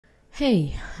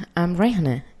Hey, I'm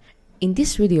Rayhana. In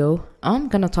this video, I'm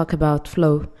gonna talk about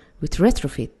flow with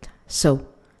Retrofit. So,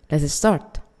 let's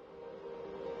start.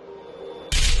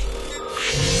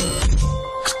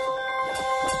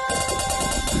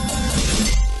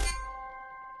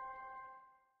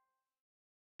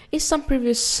 In some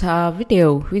previous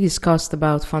video, we discussed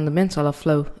about fundamental of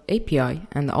Flow API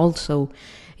and also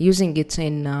using it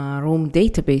in Roam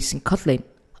database in Kotlin.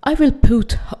 I will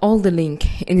put all the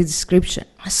link in the description.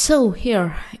 So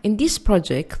here in this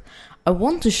project, I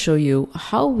want to show you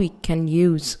how we can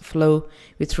use Flow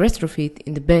with Retrofit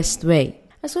in the best way.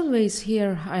 As always,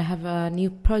 here I have a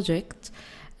new project,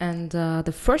 and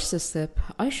the first step,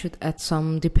 I should add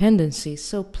some dependencies.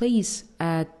 So please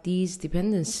add these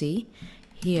dependency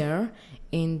here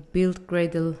in build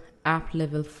Gradle app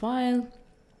level file.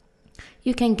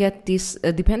 You can get this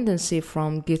dependency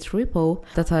from Git repo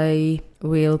that I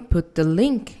will put the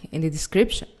link in the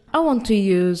description. I want to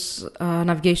use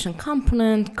navigation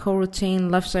component, coroutine,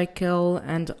 lifecycle,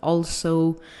 and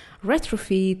also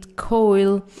retrofit,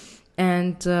 coil,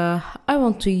 and I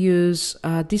want to use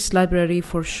this library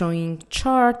for showing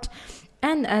chart,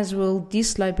 and as well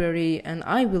this library, and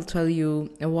I will tell you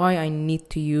why I need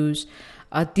to use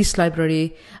this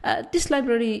library. This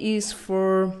library is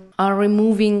for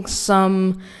removing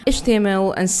some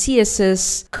HTML and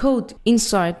CSS code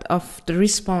inside of the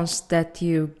response that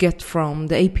you get from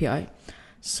the API.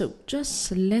 So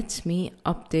just let me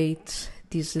update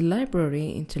this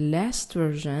library into last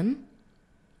version.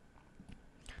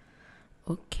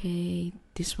 Okay,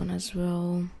 this one as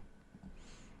well.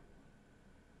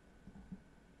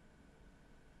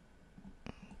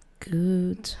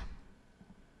 Good.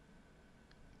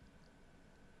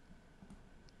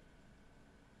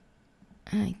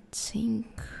 I think,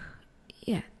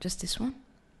 yeah, just this one.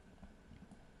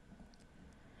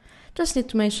 Just need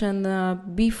to mention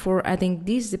before adding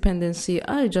this dependency,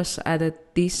 I just added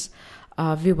this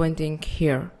view binding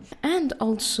here. And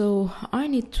also I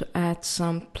need to add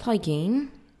some plugin.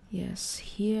 Yes,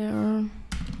 here.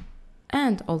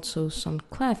 And also some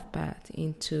class path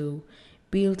into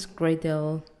build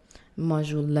Gradle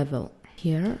module level.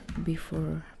 Here,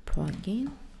 before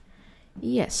plugin.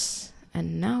 Yes.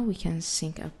 And now we can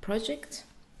sync our project.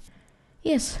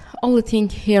 Yes, all the thing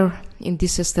here in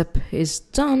this step is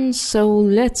done. So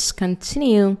let's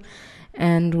continue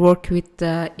and work with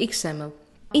the XML.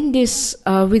 In this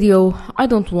video, I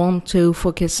don't want to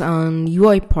focus on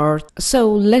UI part. So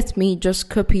let me just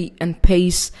copy and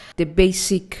paste the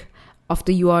basic of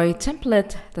the UI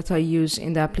template that I use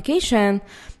in the application.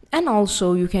 And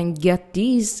also you can get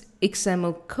these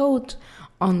XML code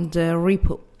on the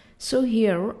repo. So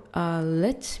here,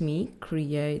 let me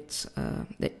create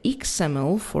the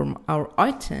XML for our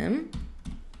item.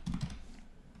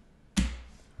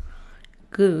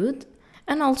 Good.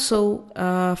 And also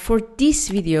for this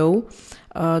video,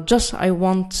 just I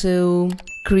want to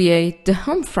create the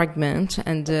home fragment,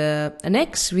 and the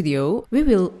next video we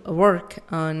will work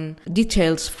on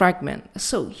details fragment.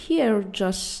 So here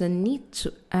just need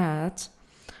to add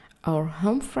our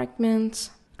home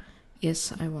fragment.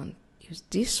 Yes, I want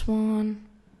this one,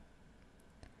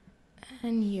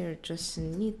 and here just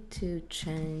need to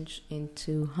change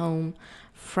into home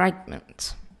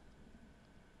fragment.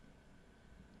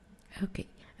 Okay,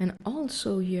 and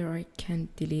also here I can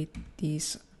delete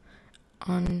this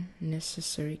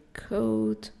unnecessary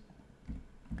code.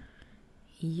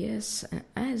 Yes, and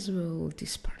as well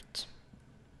this part.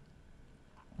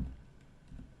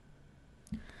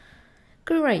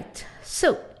 Great.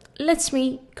 So let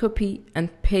me copy and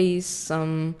paste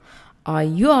some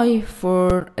UI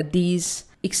for this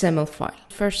XML file.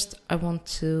 First, I want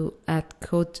to add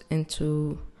code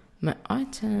into my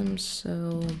items.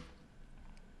 So,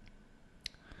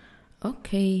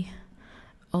 okay,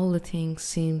 all the things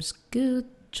seems good.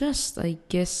 Just, I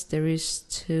guess there is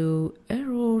 2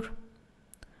 error.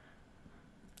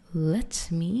 Let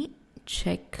me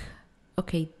check.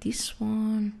 Okay, this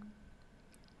one.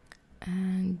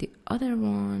 And the other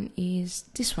one is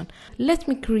this one. Let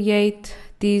me create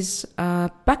this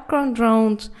background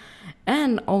round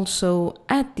and also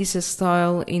add this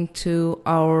style into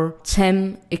our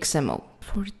theme XML.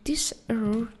 For this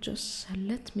error, just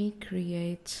let me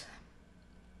create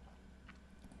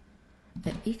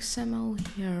the XML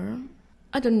here.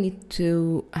 I don't need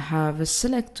to have a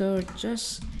selector,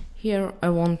 just here I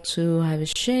want to have a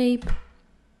shape.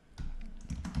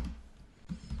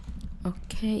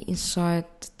 Okay, inside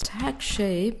the tag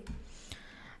shape,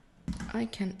 I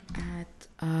can add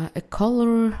a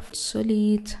color,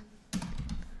 solid,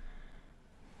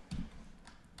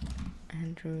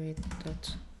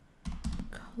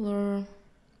 Android.color,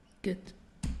 good,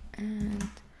 and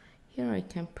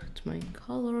I can put my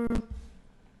color.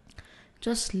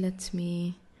 Just let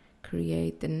me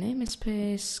create the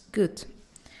namespace. Good.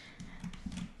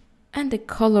 And the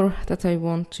color that I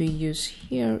want to use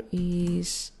here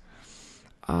is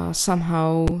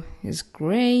somehow is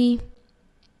gray.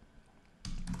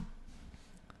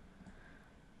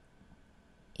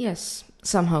 Yes,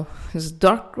 somehow is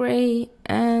dark gray.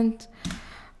 And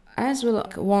as well,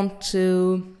 I want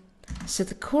to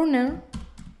set a corner.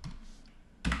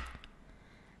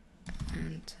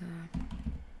 And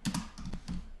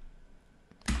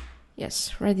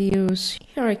yes, radius.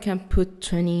 Here I can put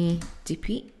 20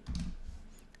 dp.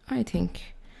 I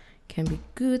think can be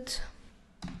good.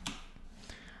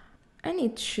 And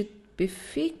it should be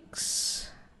fixed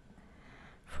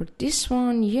for this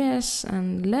one. Yes,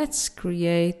 and let's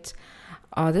create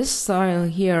this style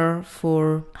here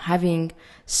for having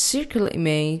circle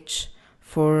image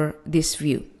for this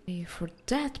view. For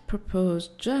that purpose,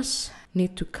 just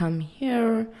need to come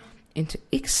here into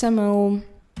XML,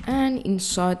 and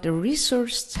inside the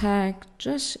resource tag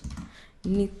just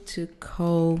need to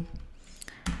call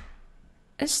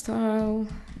a style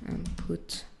and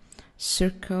put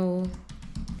circle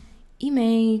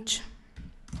image,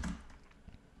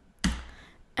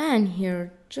 and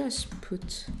here just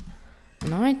put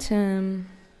an item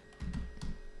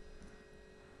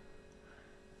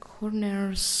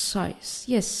corner size.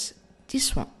 Yes,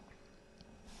 this one.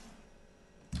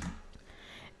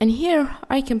 And here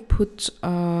I can put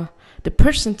the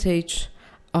percentage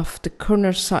of the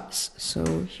corner size.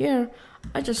 So here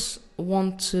I just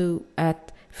want to add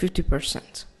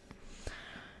 50%.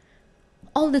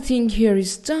 All the thing here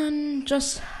is done.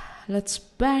 Just let's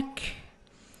back,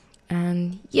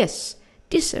 and yes,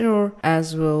 this error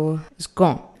as well is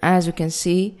gone. As you can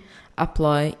see,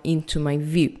 apply into my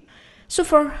view. So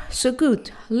far so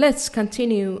good. Let's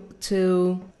continue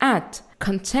to add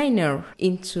container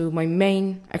into my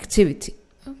main activity.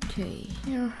 Okay,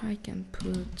 here I can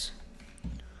put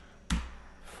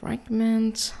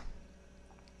fragment.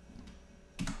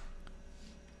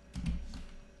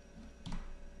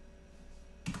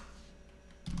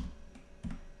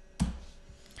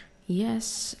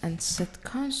 Yes, and set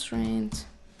constraint.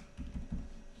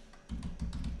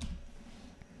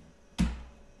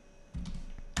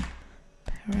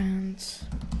 Parent,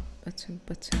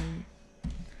 button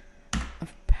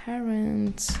of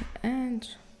parent, and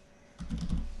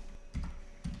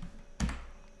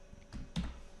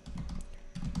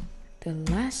the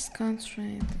last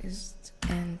constraint is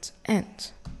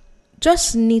end.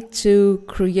 Just need to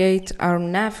create our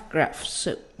nav graph.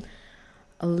 So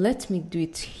let me do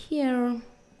it here.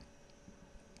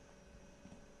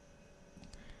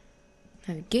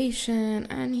 Navigation,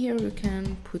 and here you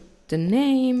can put the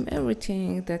name,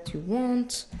 everything that you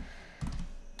want.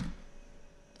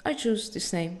 I choose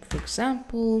this name, for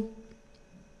example.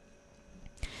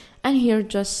 And here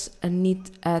just need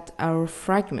to add our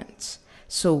fragments.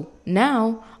 So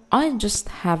now I just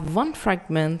have one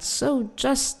fragment, so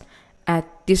just add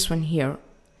this one here.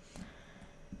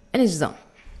 And it's done.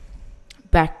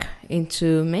 Back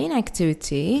into main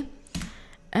activity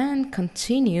and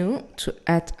continue to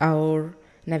add our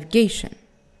navigation.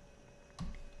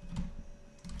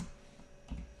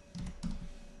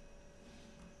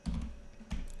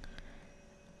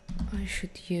 I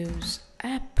should use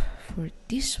app for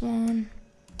this one.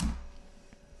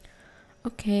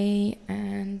 Okay,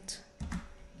 and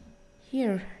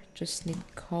here just need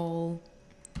to call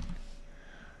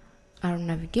our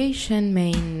navigation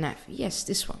main nav. Yes,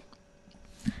 this one.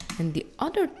 And the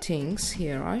other things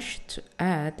here I should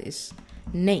add is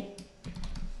name.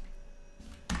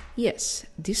 Yes,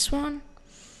 this one.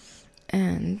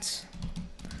 And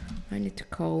I need to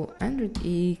call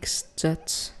AndroidX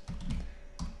dot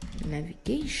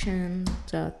navigation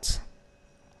dot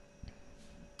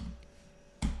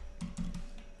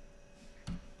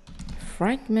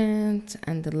fragment,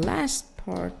 and the last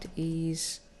part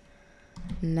is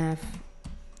nav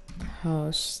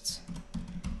host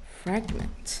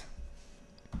fragment.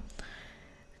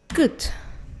 Good.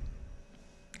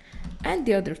 And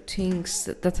the other things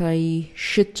that I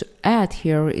should add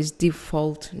here is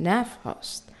default nav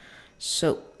host.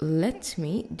 So let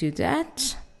me do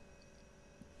that.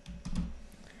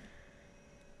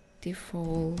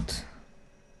 Default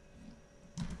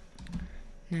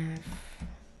nav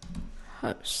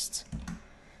host.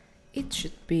 It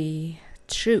should be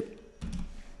true.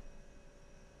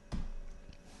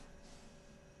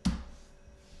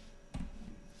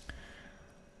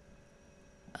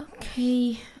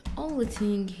 Okay, all the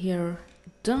thing here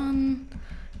done.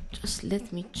 Just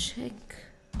let me check.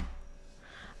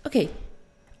 Okay,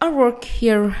 our work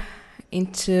here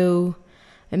into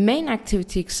The main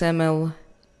activity XML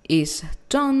is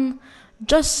done.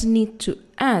 Just need to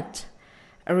add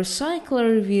a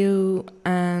recycler view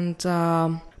and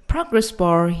progress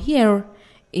bar here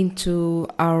into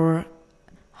our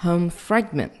home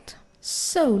fragment.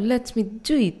 So let me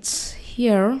do it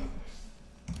here.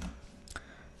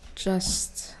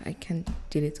 I can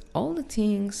delete all the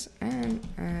things and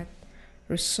add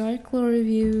recycler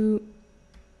view.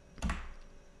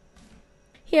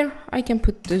 Here I can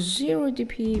put the 0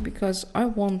 dp because I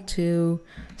want to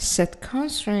set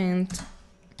constraint.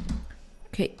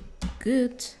 Okay,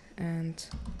 good. And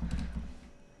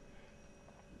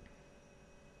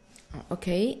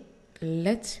okay,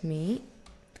 let me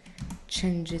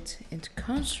change it into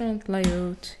constraint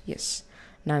layout. Yes,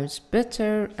 now it's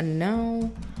better. And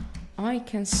now I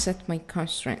can set my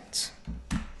constraint.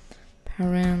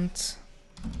 Parent,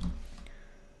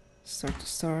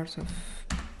 start of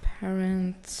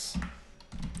parent.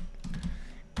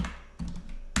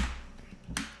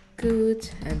 Good.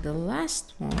 And the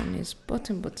last one is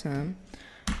bottom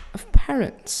of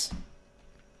parents.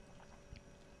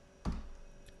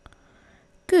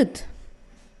 Good.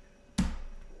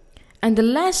 And the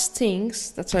last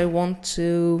things that I want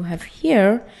to have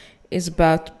here is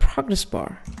about progress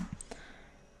bar.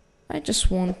 I just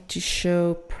want to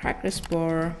show progress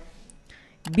bar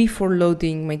before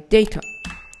loading my data.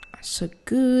 So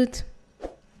good.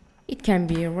 It can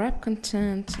be a wrap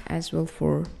content as well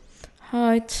for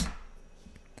height.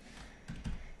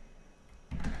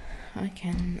 I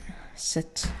can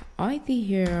set ID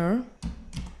here,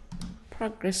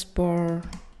 progress bar,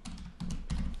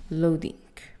 loading.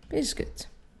 Is good.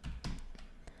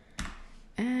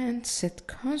 And set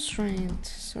constraint,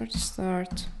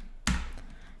 start,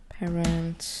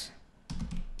 parent,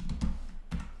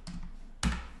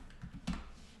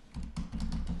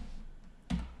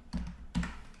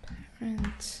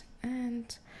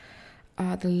 and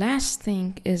the last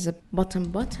thing is a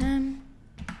bottom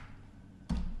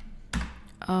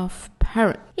of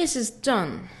parent. Yes, it's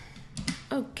done.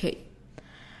 Okay,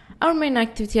 our main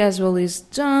activity as well is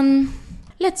done.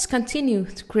 Let's continue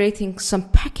to creating some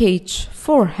package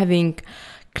for having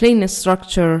clean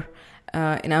structure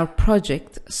in our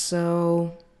project.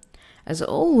 So as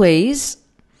always,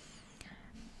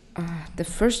 the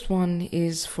first one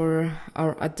is for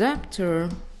our adapter.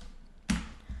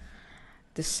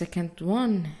 The second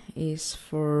one is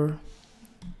for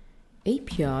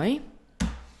API.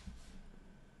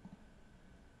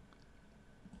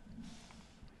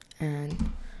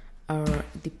 And our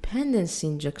dependency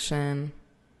injection.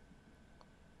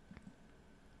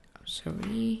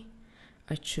 Sorry,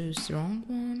 I chose the wrong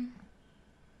one.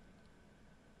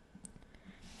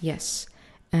 Yes,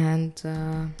 and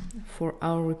for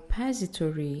our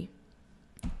repository,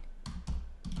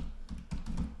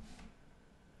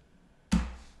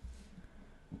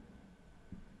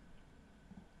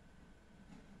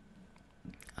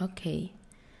 okay,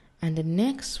 and the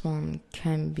next one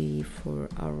can be for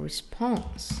our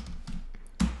response.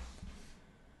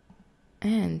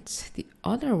 And the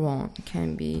other one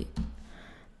can be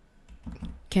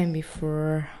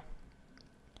for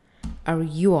our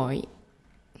UI.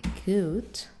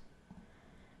 Good.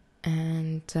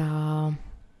 And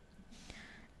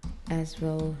as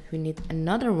well, we need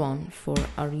another one for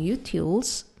our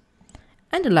utils.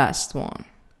 And the last one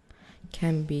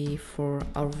can be for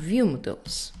our view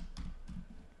models.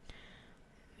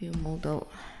 View model.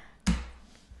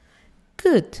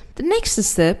 Good. The next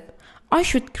step, I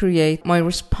should create my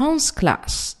response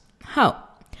class. How?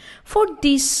 For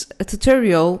this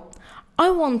tutorial,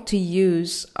 I want to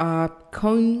use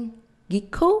CGANDGEEK.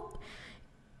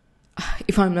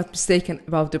 If I'm not mistaken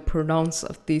about the pronounce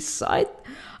of this site,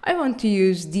 I want to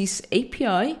use this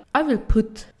API. I will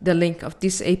put the link of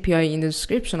this API in the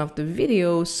description of the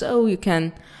video so you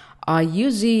can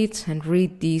use it and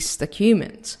read this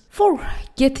document. For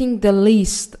getting the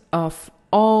list of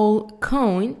all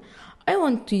coin, I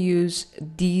want to use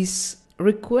this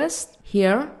request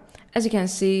here. As you can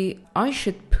see, I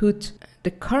should put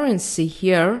the currency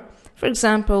here. For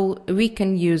example, we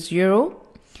can use euro,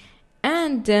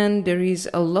 and then there is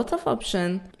a lot of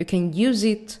option. You can use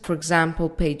it, for example,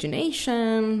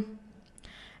 pagination,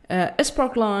 a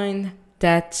sparkline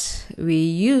that we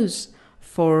use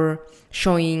for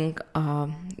showing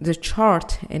the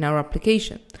chart in our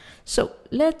application. So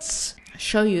let's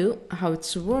show you how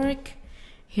it's work.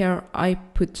 Here I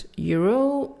put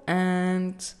euro,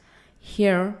 and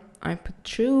here I put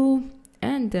true,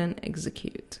 and then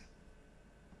execute.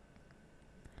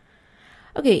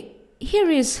 Okay, here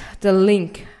is the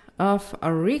link of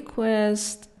a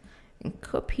request, and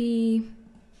copy,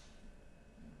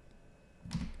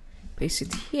 paste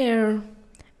it here,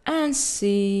 and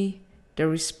see the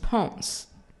response.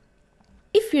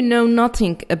 If you know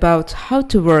nothing about how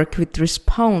to work with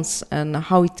response and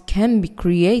how it can be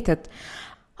created,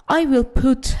 I will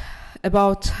put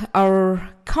about our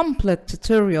complete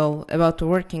tutorial about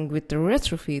working with the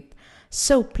Retrofit.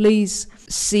 So please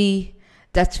see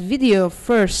that video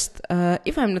first.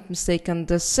 If I'm not mistaken,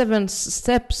 the 7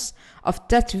 steps of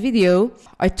that video,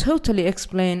 I totally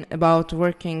explain about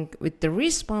working with the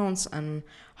response and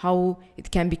how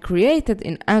it can be created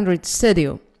in Android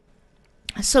Studio.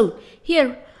 So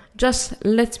here, just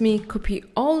let me copy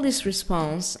all this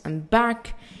response and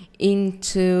back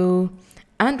into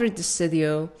Android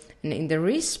Studio, and in the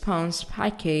response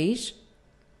package,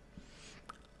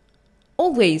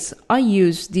 always I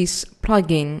use this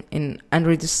plugin in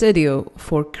Android Studio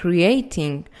for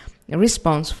creating a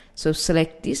response. So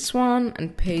select this one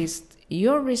and paste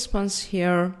your response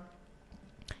here.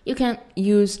 You can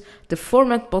use the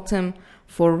format button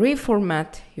for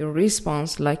reformat your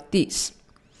response like this.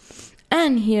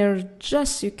 And here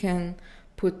just you can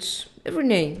put every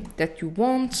name that you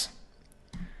want.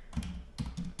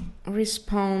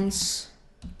 Response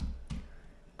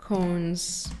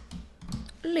coins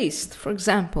list, for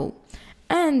example.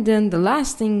 And then the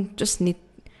last thing, just need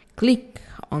click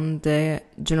on the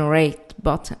generate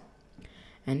button.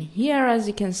 And here, as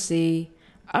you can see,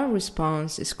 our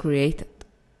response is created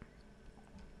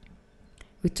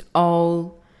with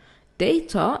all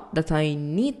data that I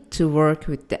need to work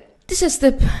with that. This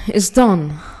step is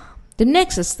done. The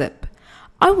next step,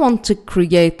 I want to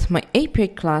create my API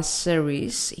class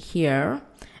series here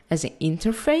as an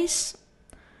interface.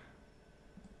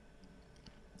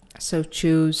 So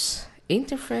choose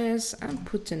interface and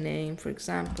put the name, for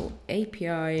example,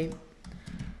 API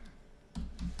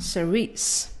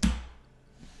series.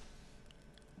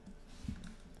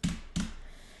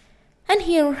 And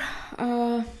here,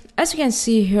 as you can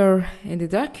see here in the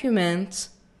document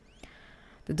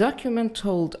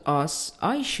told us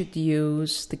I should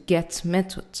use the get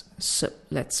method. So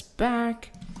let's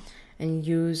back and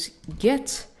use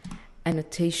get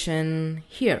annotation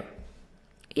here.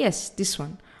 Yes, this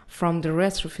one from the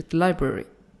Retrofit library.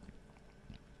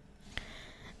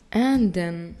 And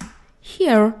then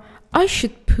here I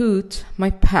should put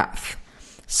my path.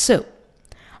 So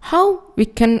how we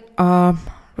can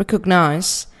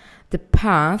recognize the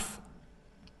path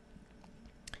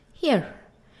here?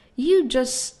 You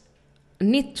just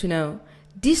need to know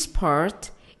this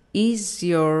part is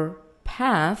your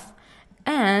path,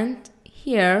 and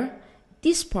here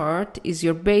this part is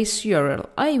your base URL.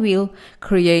 I will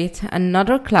create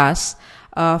another class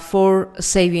for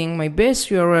saving my base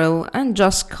URL and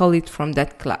just call it from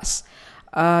that class.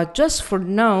 Just for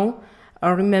now,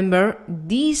 remember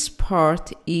this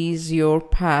part is your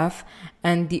path,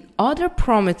 and the other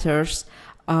parameters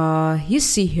you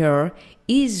see here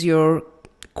is your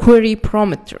query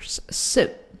parameters. So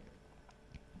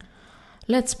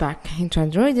let's back into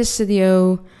Android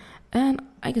Studio, and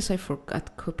I guess I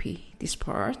forgot copy this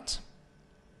part.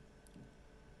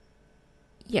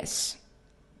 Yes.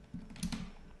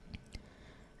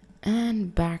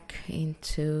 And back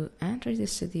into Android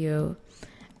Studio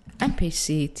and paste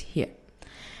it here.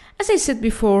 As I said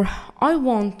before, I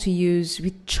want to use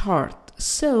with chart.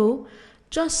 So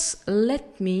just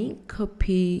let me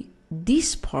copy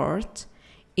this part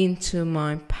into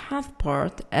my path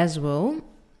part as well.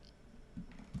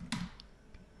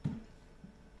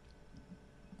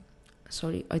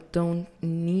 Sorry, I don't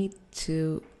need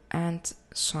to add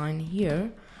sign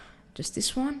here, just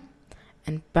this one,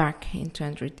 and back into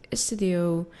Android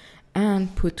Studio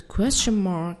and put question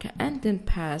mark and then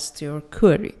pass your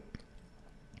query.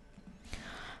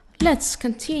 Let's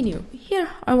continue. Here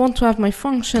I want to have my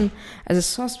function as a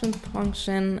suspend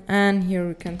function, and here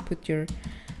we can put your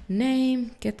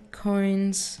name, get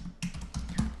coins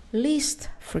list,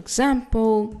 for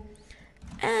example,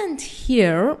 and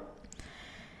here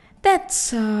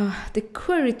that's the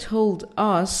query told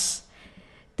us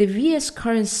the VS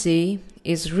currency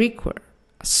is required.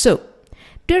 So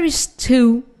there is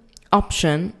 2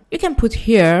 options. You can put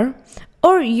here,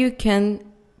 or you can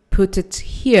put it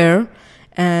here,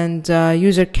 and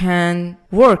user can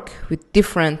work with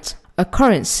different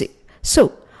currency.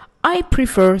 So I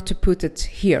prefer to put it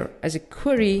here as a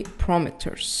query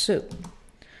parameter. So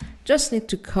just need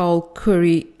to call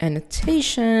query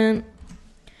annotation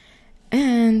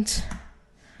and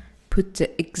put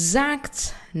the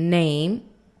exact name,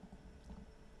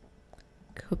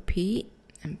 copy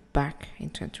and back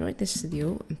into Android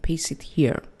Studio and paste it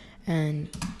here. And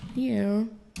here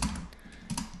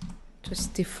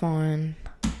just define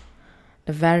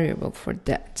a variable for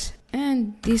that,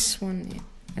 and this one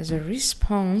as a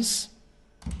response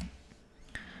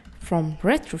from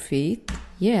Retrofit,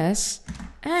 yes,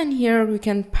 and here we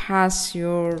can pass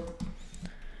your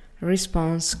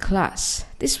response class,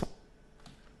 this one.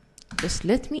 Just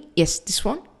let me, yes, this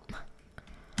one.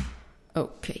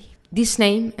 Okay, this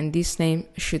name and this name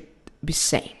should be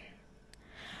same.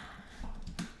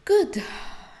 Good,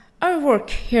 our work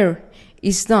here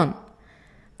is done.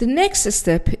 The next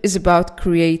step is about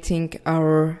creating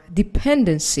our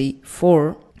dependency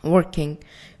for working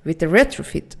with the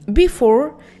Retrofit.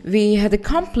 Before, we had a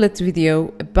complete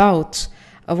video about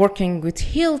working with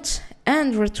Hilt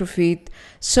and Retrofit,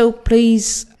 so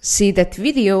please see that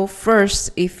video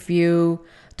first if you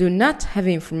do not have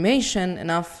information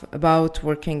enough about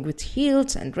working with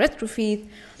Hilt and Retrofit.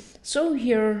 So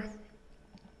here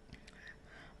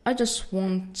I just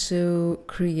want to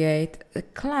create a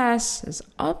class as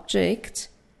object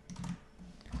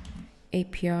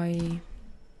API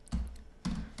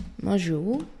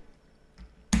module.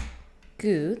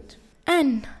 Good.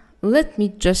 And let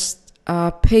me just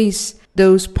paste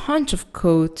those bunch of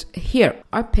code here.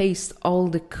 I paste all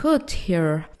the code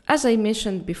here. As I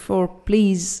mentioned before,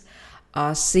 please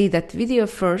see that video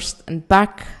first and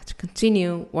back to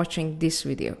continue watching this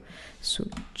video. So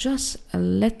just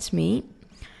let me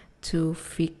to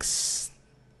fix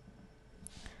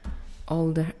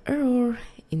all the error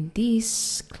in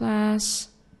this class,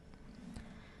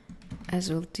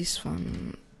 as well this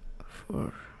one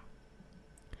for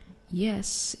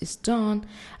yes is done.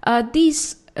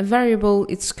 This variable,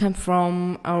 it's come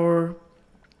from our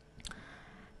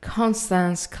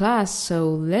constants class, so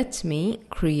let me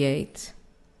create.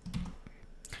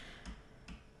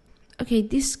 Okay,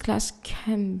 this class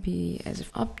can be as an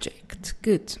object.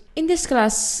 Good. In this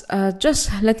class, just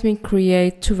let me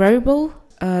create two variables.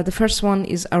 The first one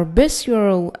is our base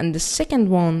URL and the second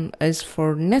one is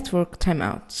for network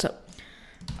timeout. So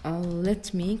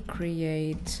let me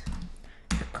create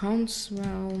a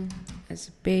console as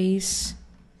a base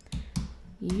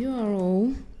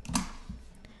URL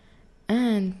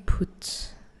and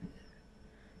put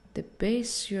the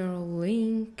base URL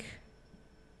link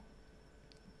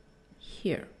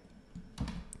here.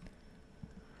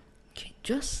 Okay,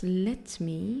 just let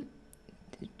me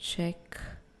check.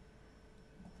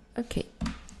 Okay,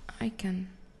 I can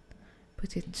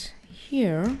put it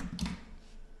here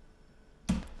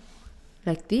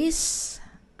like this.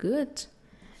 Good.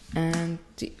 And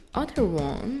the other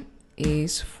one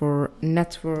is for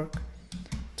network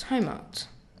timeout.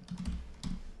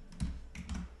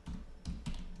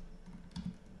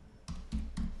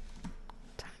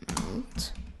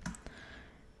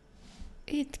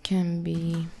 It can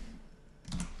be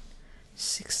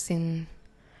 16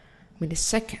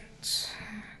 milliseconds.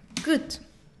 Good.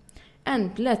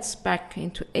 And let's back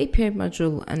into API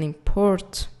module and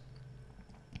import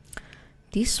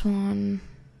this one.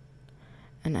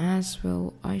 And as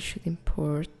well, I should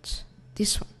import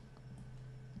this one.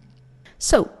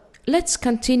 So let's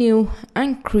continue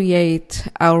and create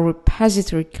our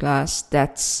repository class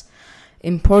that's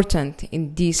important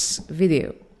in this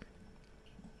video.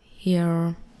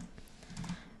 Here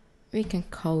we can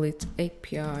call it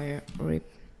API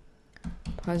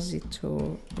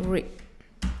repository.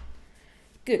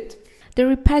 Good. The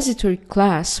repository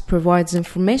class provides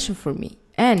information for me,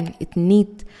 and it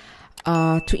needs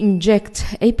to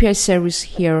inject API service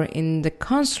here in the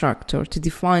constructor to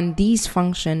define these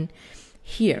function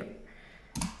here.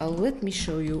 Let me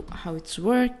show you how it's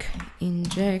work.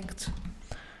 Inject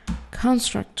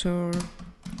constructor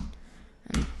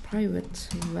and private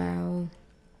val.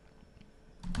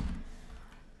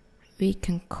 We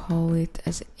can call it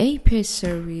as API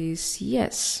service,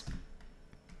 yes.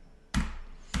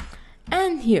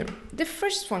 And here, the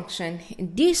first function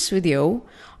in this video,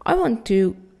 I want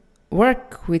to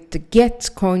work with the get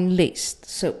coin list.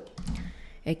 So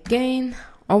again,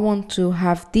 I want to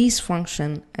have this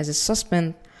function as a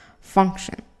suspend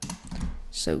function.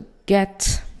 So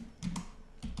get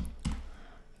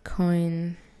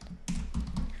coin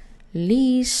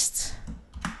list.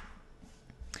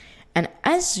 And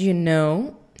as you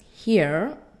know,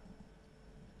 here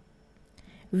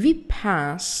we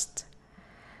passed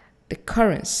the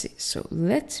currency. So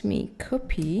let me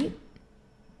copy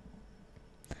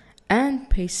and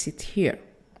paste it here.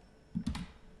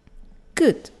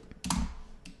 Good.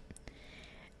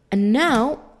 And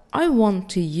now I want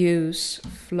to use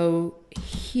flow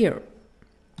here.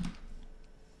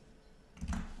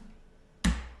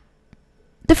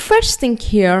 The first thing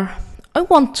here, I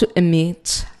want to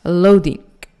emit loading.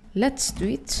 Let's do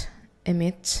it.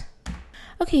 Emit.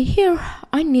 Okay, here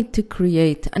I need to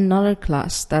create another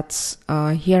class that's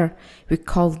here we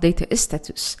call data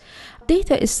status.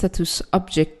 Data status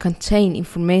object contain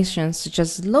information such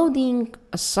as loading,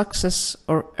 a success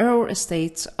or error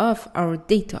states of our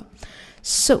data.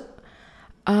 So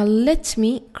let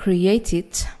me create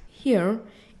it here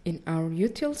in our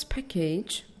utils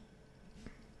package.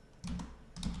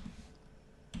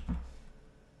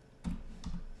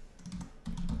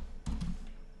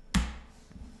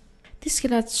 This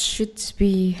class should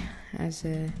be as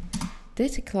a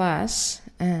data class,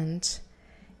 and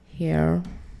here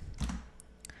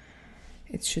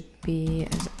it should be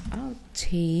as out,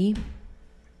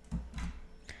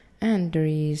 and there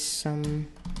is some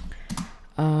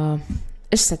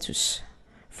status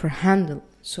for handle.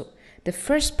 So the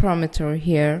first parameter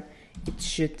here, it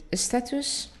should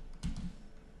status.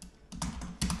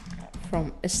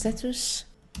 From status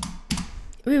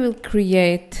we will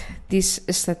create this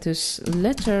status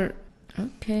letter.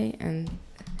 Okay, and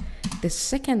the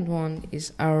second one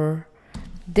is our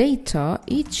data.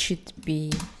 It should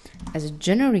be as a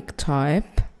generic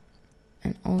type,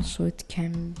 and also it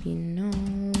can be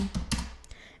null.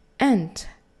 And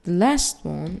the last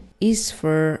one is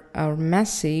for our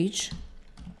message.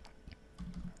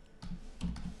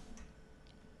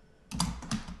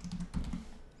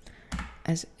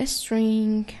 As a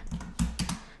string.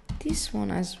 This one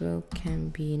as well can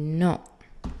be null.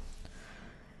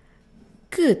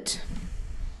 Good.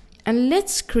 And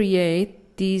let's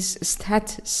create this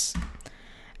status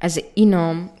as an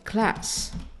enum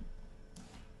class.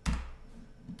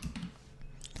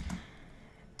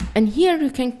 And here you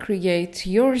can create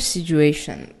your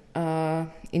situation.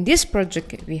 In this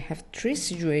project we have 3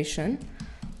 situations: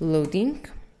 loading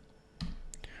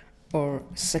or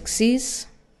success,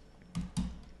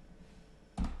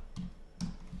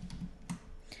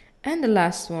 and the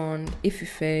last one if you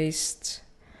faced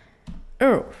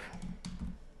error.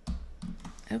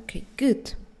 Okay,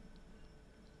 good.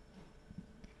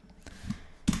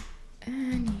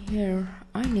 And here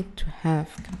I need to have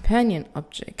companion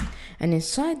object, and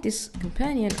inside this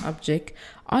companion object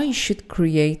I should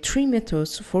create 3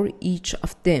 methods for each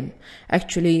of them,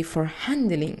 actually for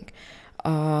handling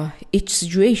each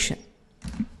situation.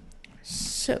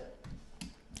 So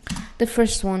the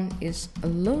first one is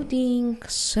loading.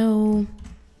 So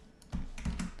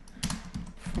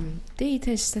from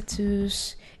data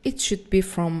status it should be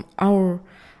from our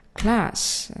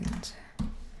class, and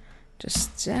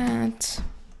just that,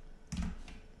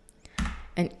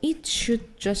 and it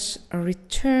should just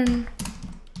return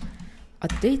a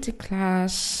data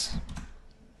class,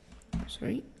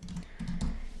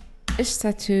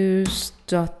 status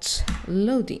dot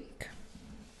loading.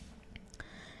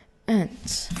 And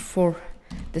for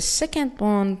the second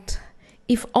one,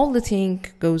 if all the thing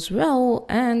goes well,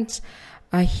 and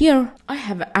here I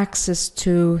have access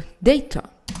to data,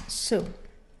 so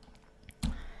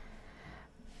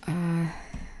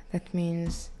that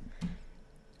means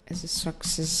as a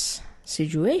success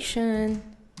situation,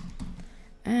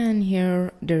 and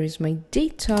here there is my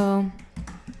data,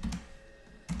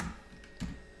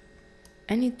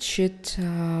 and it should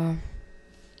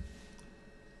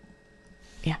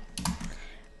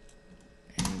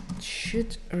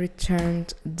should return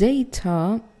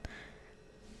data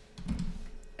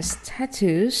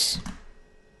status,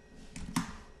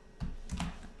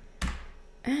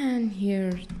 and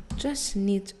here just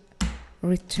need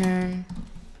return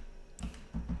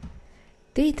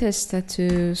data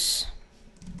status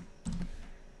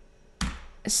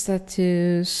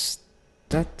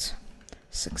dot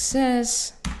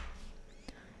success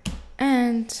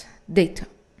and data.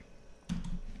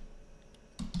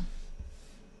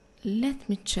 Let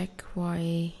me check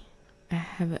why I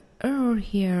have an error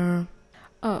here.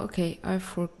 Oh, okay, I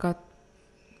forgot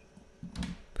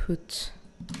put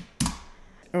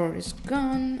error is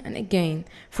gone. And again,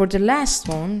 for the last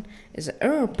one is the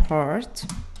error part.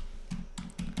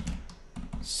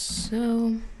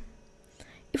 So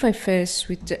if I face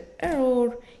with the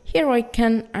error, here I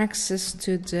can access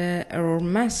to the error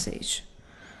message.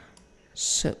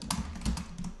 So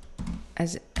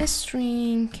as a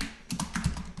string,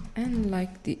 and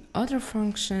like the other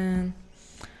function,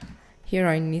 here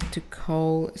I need to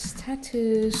call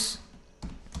status,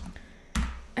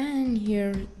 and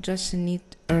here just need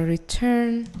a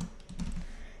return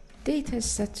data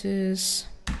status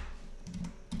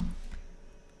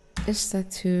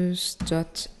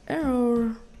dot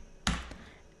error,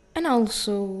 and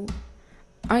also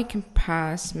I can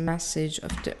pass message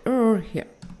of the error here.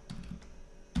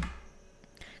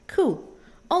 Cool.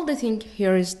 All the thing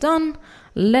here is done.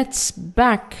 Let's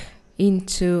back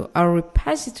into our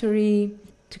repository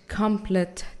to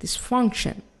complete this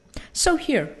function. So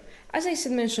here, as I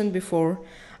mentioned before,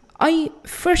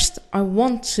 First I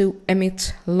want to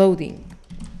emit loading.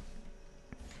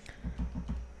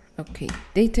 Okay,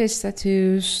 data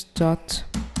status dot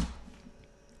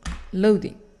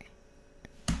loading.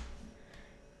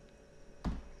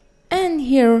 And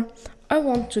here I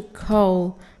want to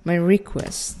call my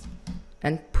request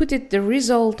and put it the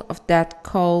result of that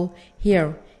call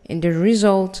here in the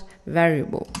result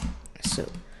variable. So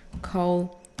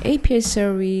call API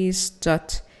service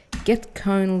dot get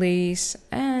currently,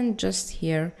 and just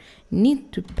here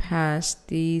need to pass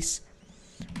this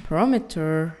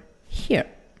parameter here.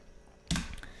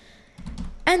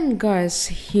 And guys,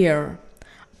 here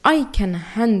I can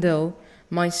handle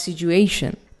my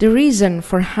situation. The reason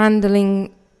for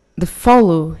handling the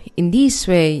follow in this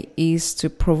way is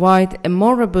to provide a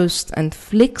more robust and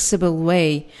flexible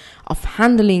way of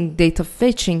handling data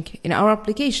fetching in our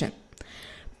application.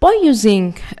 By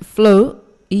using flow,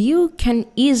 you can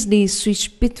easily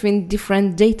switch between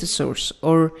different data sources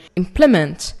or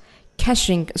implement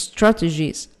caching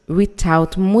strategies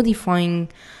without modifying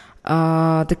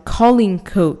the calling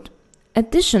code.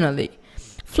 Additionally,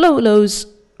 flow allows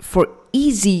for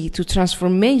easy to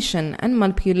transformation and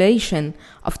manipulation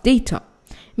of data,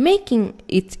 making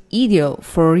it ideal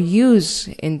for use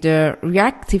in the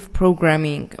reactive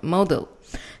programming model.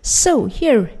 So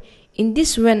here in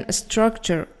this when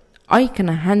structure, I can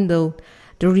handle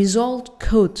the result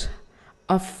code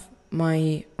of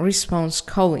my response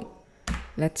calling.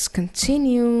 Let's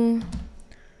continue.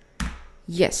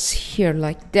 Yes, here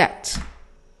like that.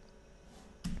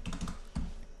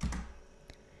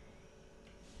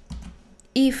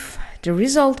 If the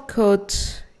result code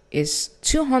is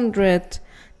 200,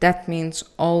 that means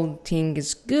all thing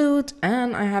is good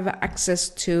and I have access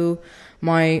to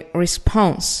my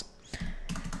response.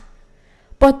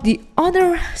 But the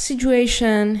other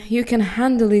situation, you can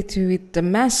handle it with the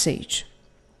message.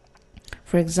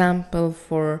 For example,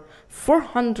 for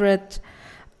 400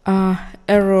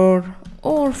 error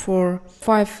or for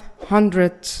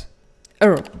 500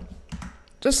 error,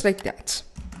 just like that.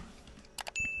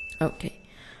 Okay.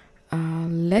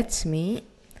 Let me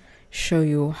show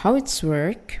you how it's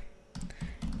work.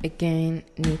 Again,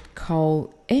 need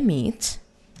call emit,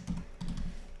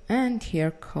 and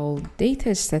here call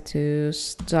data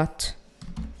status dot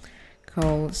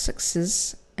call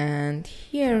success, and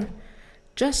here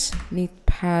just need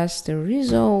pass the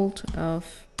result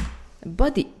of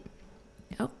body.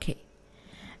 Okay,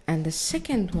 and the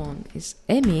second one is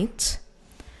emit.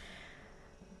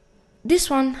 This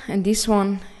one and this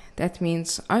one. That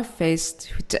means I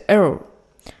faced with the error.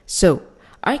 So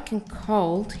I can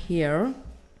call here,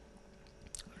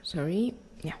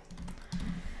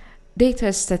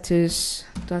 data status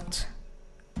dot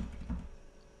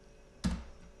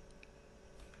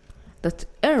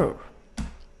error.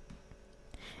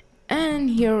 And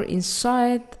here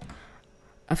inside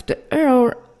of the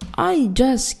error, I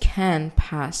just can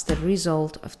pass the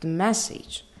result of the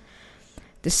message.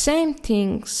 The same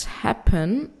things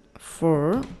happen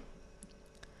for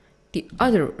the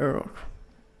other error.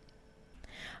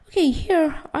 Okay,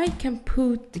 here I can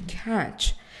put the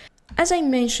catch. As I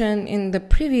mentioned in the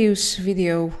previous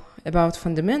video about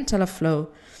fundamental of flow,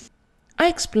 I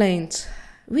explained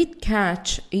with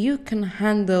catch you can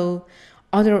handle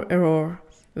other error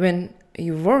when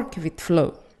you work with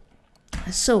flow.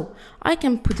 So I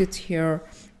can put it here,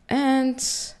 and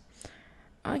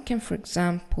I can, for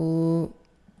example,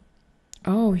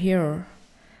 here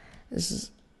this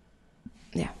is,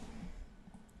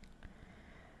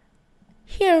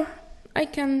 here I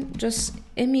can just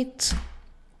emit,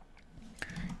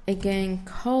 again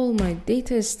call my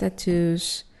data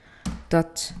status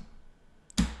dot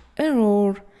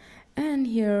error, and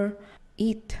here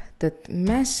it that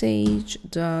message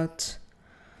dot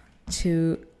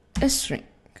to a string.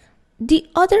 The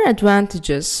other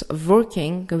advantages of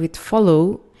working with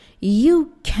follow,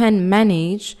 you can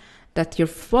manage that your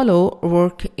follow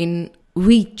work in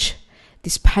which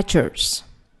dispatchers.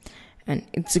 And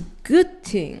it's a good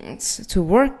thing to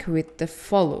work with the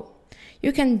follow.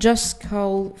 You can just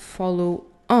call follow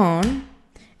on,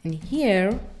 and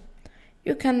here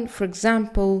you can, for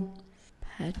example,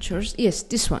 patchers, yes,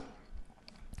 this one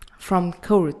from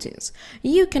coroutines.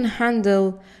 You can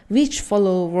handle which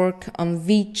follow work on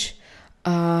which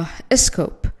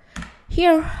scope.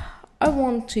 Here I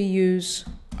want to use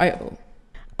IO.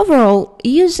 Overall,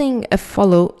 using a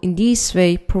follow in this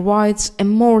way provides a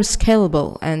more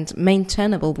scalable and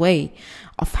maintainable way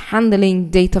of handling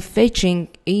data fetching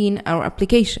in our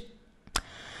application.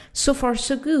 So far,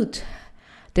 so good.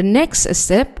 The next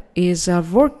step is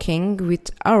working with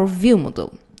our view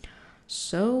model.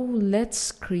 So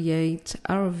let's create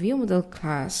our view model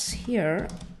class here.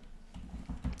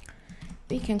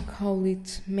 we can call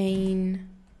it main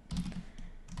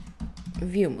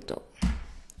view model.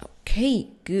 Okay,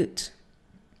 good.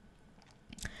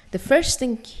 The first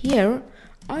thing here,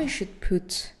 I should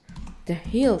put the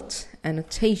Hilt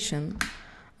annotation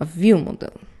of view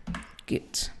model.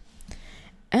 Good.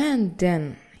 And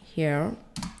then here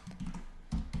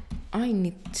I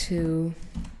need to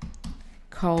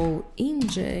call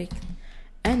inject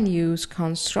and use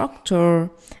constructor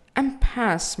and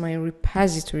pass my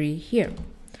repository here.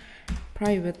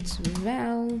 Private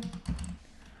val.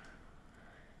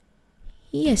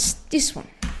 Yes, this one.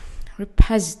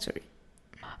 Repository.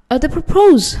 The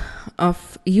purpose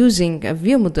of using a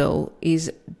view model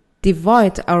is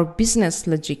divide our business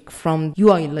logic from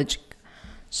UI logic.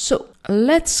 So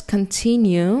let's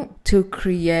continue to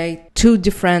create two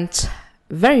different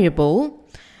variables.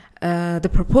 The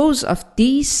purpose of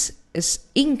this is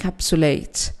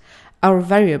encapsulate our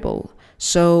variable.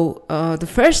 So the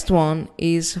first one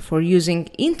is for using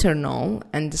internal,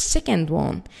 and the second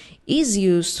one is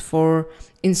used for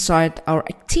inside our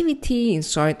activity,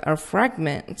 inside our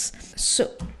fragments.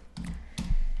 So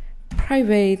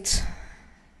private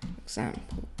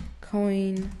example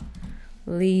coin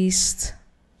list,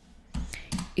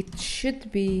 it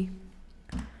should be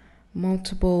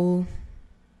multiple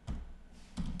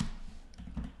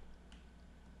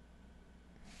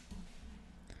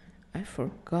I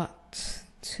forgot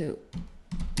to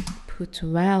put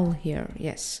val here.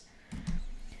 Yes,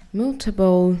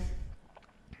 multiple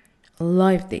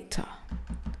live data.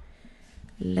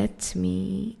 Let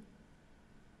me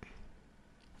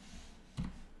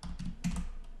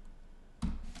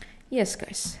yes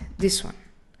guys, this one.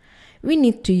 We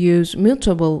need to use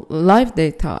mutable live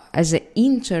data as an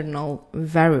internal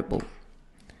variable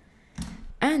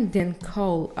and then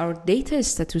call our data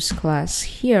status class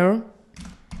here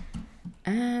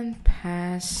and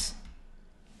pass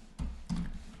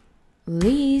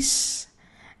list,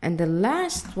 and the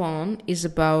last one is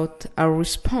about our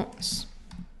response.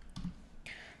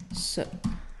 So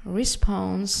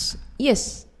response,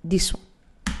 yes, this one.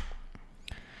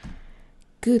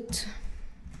 Good.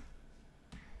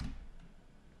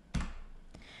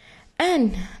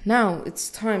 And now it's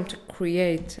time to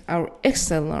create our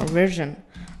external version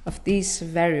of this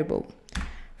variable.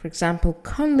 For example,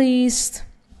 conlist,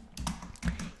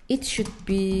 it should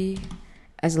be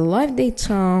as a live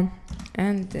data,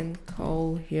 and then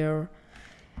call here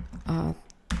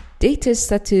data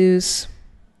status,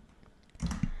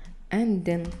 and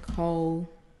then call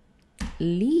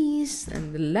list,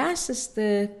 and the last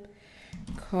step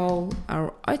call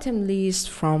our item list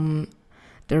from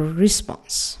the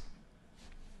response.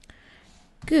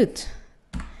 Good.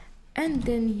 And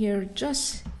then here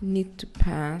just need to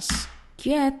pass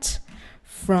get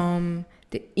from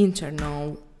the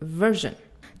internal version.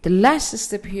 The last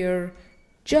step here,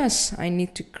 just I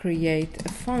need to create a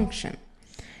function,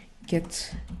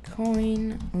 get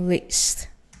coin list.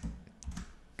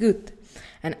 Good.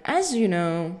 And as you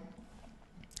know,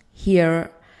 here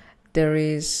there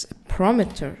is a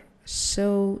parameter,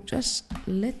 so just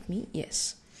let me,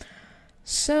 yes.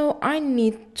 So I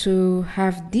need to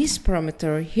have this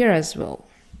parameter here as well.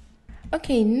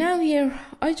 Okay, now here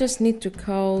I just need to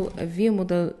call a view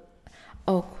model.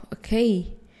 Oh,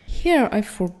 okay. Here I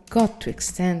forgot to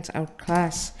extend our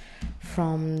class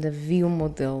from the view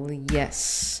model,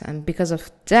 yes. And because of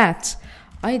that,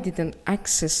 I didn't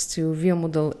access to view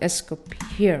model scope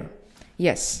here.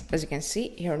 Yes, as you can see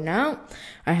here now,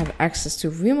 I have access to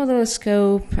view model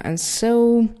scope, and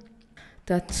so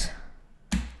that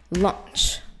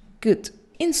launch. Good.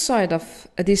 Inside of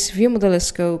this view model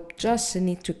scope, just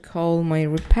need to call my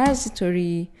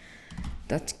repository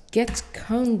that get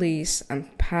coin list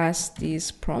and pass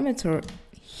this parameter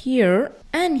here,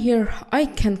 and here I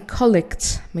can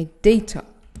collect my data.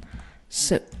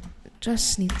 So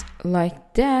just need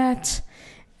like that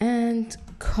and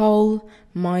call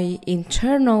my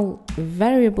internal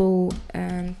variable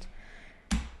and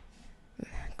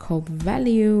call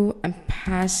value and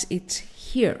pass it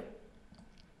here.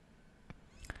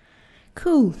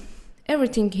 Cool.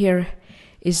 Everything here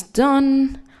is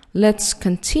done. Let's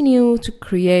continue to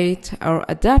create our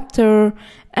adapter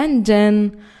and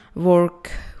then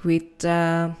work with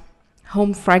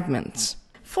home fragments.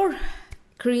 For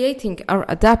creating our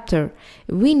adapter,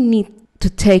 we need to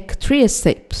take 3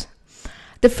 steps.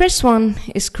 The first one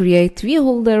is create view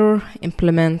holder,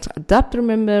 implement adapter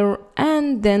member,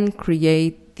 and then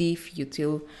create div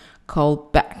util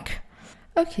callback.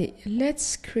 Okay,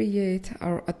 let's create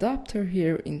our adapter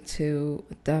here into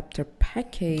adapter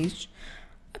package.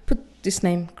 I put this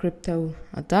name crypto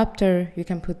adapter. You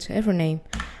can put every name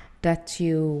that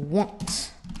you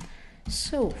want.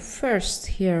 So first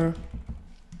here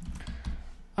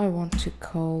I want to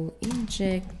call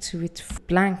inject with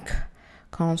blank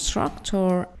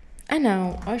constructor, and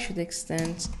now I should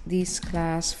extend this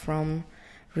class from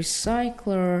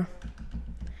recycler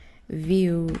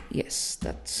view, yes,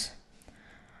 that's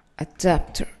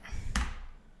adapter.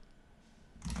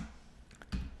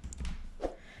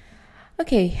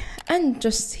 Okay, and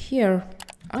just here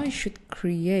I should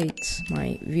create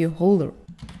my view holder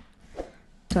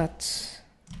dot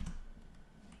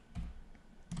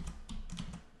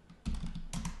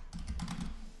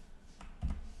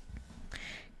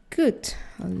good.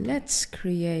 Let's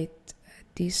create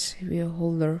this view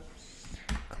holder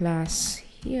class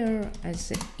here as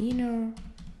the inner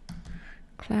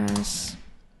class,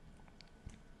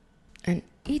 and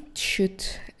it should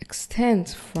extend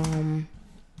from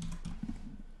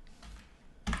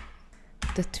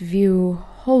that view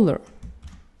holder.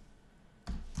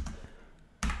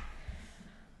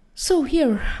 So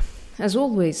here, as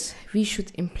always, we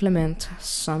should implement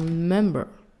some member.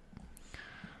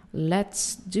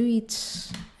 Let's do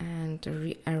it and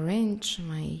rearrange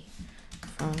my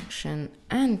function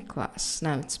and class.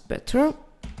 Now it's better.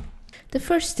 The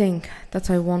first thing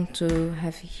that I want to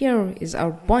have here is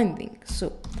our binding.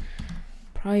 So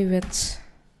private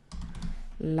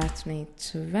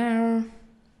latmate var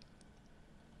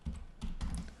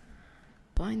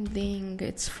binding,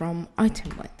 it's from item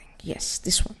binding, yes,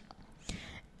 this one.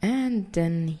 And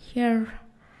then here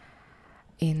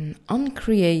in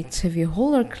onCreate view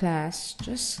holder class,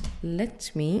 just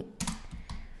let me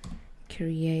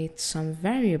create some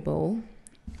variable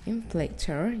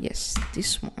inflator, yes,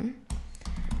 this one,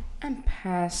 and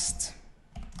passed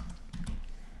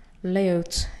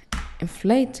layout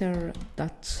inflator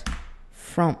dot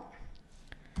from,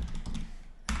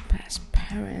 pass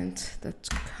parent dot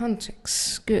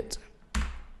context, good.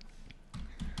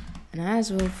 And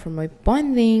as well for my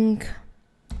binding,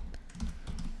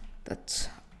 that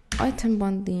item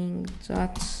binding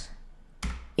dot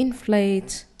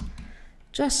inflate,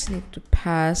 just need to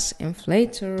pass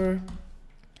inflator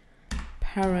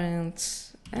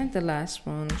parent, and the last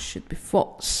one should be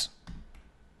false.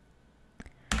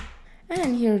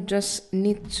 And here just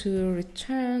need to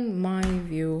return my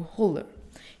view holder.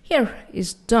 Here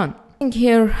is done. And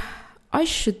here I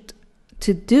should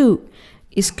to do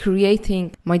is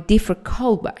creating my differ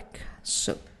callback.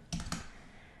 So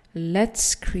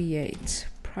let's create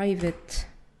private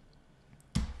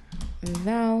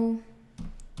val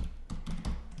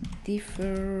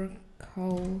differ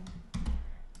callback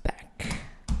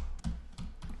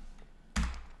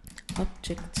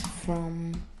object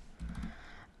from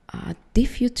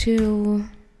diffutil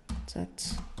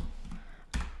that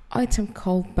item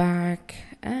callback,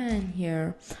 and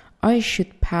here I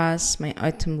should pass my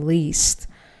item list,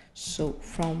 so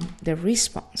from the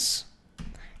response,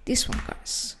 this one,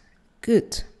 guys,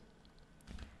 good.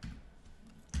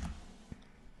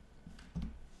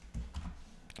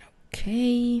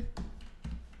 Okay,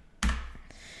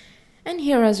 and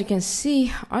here as you can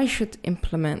see I should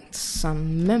implement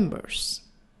some members,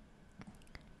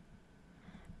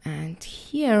 and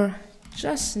here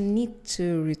just need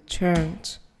to return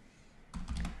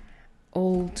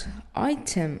old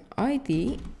item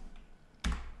id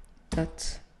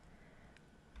dot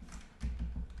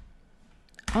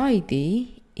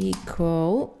id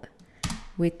equal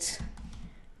with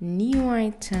new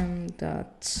item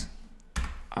dot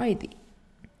id.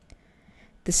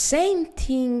 The same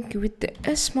thing with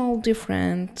the small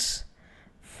difference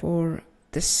for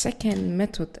the second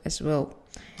method as well.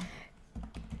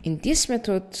 In this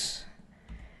method,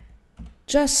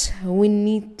 just we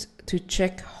need to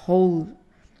check whole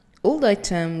old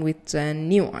item with a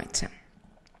new item.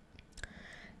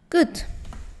 Good.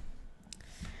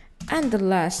 And the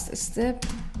last step,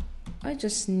 I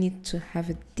just need to have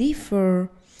a differ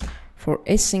for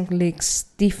async links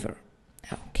differ.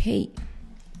 Okay.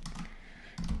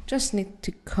 Just need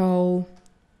to call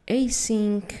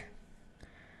async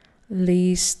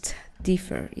list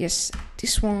differ. Yes,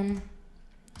 this one.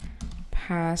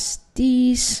 Pass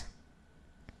these.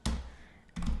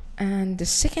 And the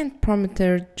second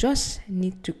parameter just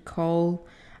need to call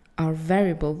our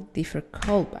variable differ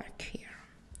callback here.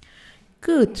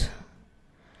 Good.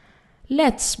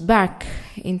 Let's back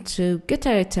into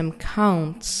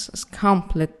getItemCounts as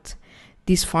complete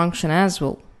this function as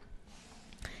well.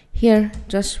 Here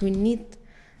just we need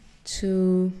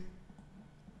to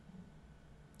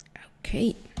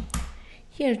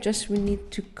here just we need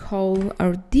to call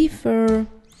our differ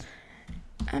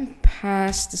and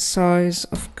pass the size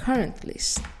of current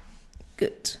list.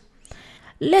 Good.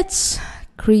 Let's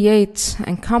create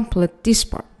and complete this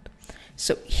part.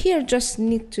 So here just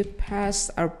need to pass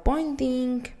our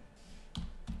binding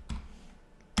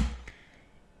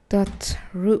dot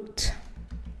root.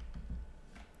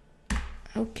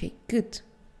 Okay, good.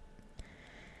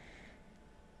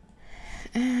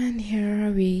 And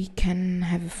here we can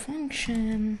have a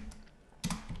function.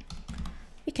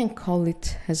 We can call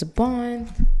it as a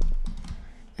bind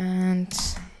and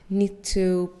need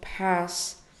to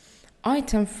pass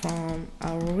item from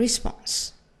our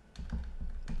response.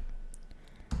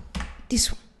 This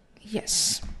one,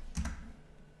 yes.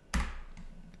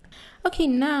 Okay,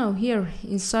 now here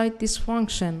inside this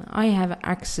function, I have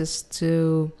access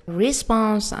to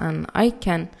response and I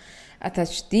can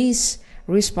attach this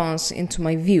response into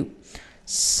my view.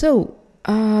 So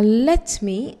let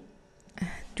me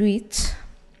do it.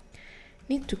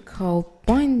 Need to call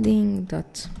binding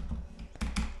dot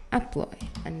apply,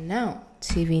 and now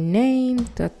tv name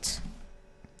dot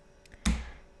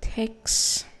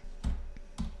text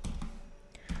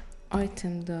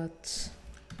item dot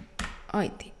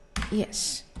id.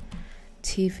 Yes,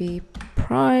 tv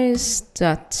price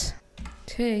dot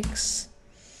text.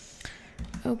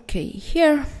 Okay,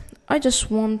 here I just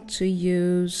want to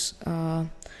use the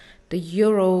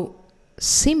euro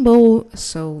symbol,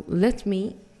 so let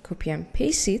me copy and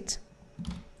paste it.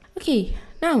 Okay,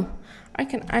 now I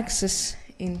can access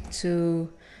into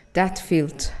that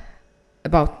field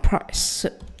about price. So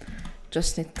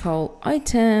just need to call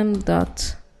item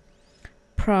dot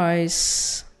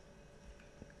price,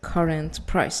 current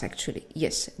price, actually,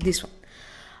 yes, this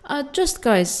one. Just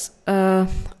guys, I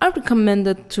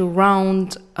recommended to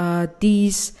round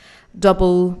these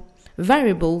double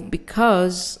variable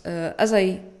because as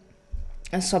I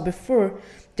saw before,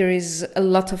 there is a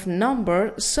lot of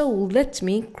number, so let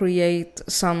me create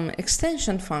some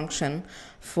extension function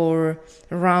for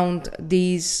round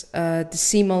these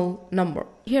decimal number.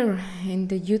 Here in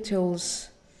the utils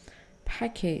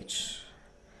package,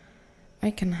 I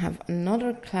can have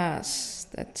another class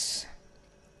that's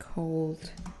called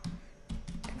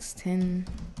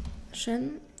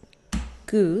extension.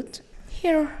 Good.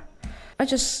 Here I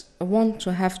just want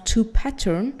to have two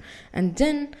pattern, and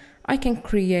then I can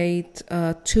create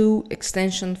two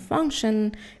extension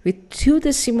function with 2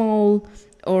 decimal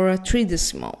or 3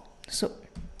 decimal. So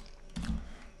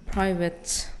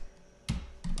private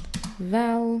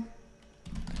val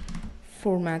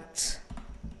format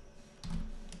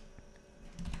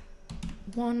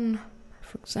 1,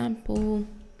 for example,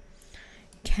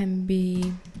 can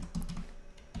be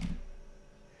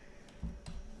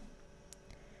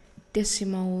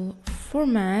decimal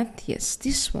format, yes,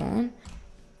 this one.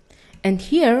 And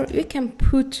here you can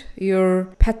put your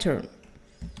pattern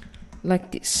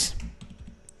like this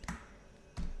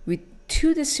with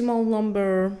 2 decimal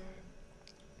number,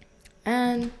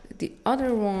 and the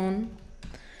other one,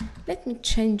 let me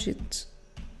change it,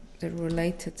 the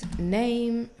related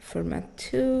name, format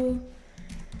 2,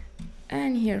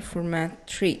 and here format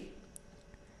 3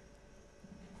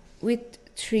 with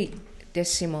 3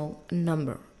 decimal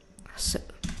number. So,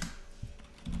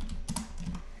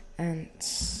 and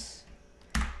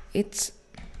it's,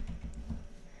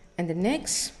 and the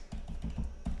next,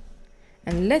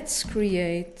 and let's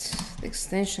create the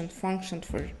extension function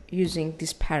for using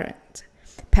this parent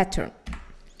pattern.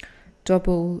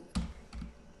 Double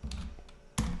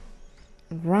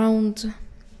round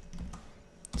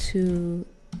to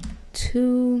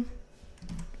 2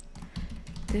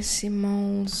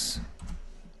 decimals.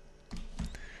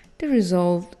 The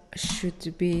result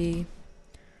should be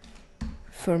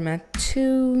format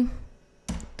 2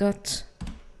 dot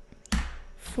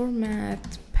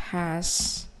format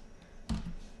pass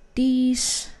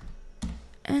these,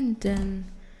 and then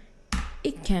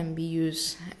it can be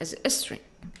used as a string.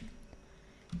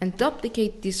 And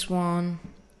duplicate this one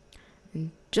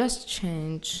and just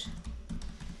change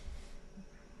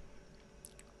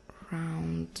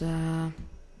round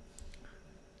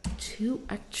 2,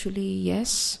 actually,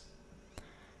 yes.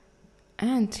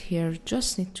 And here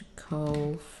just need to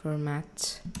call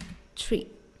format 3.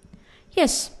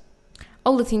 Yes,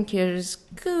 all the thing here is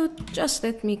good. Just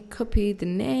let me copy the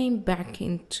name back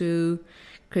into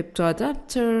crypto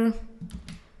adapter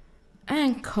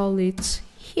and call it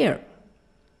here.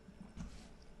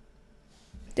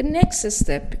 The next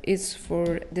step is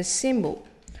for the symbol.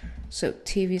 So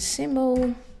tv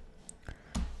symbol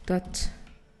dot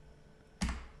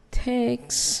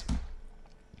text,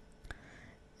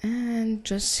 and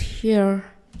just here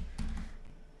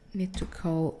need to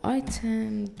call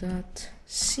item dot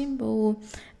symbol,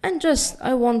 and just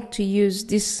I want to use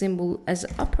this symbol as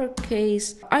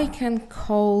uppercase. I can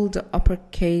call the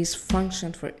uppercase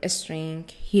function for a string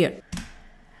here.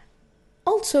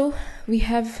 All Also, we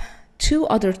have two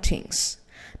other things.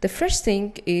 The first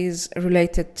thing is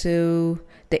related to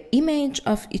the image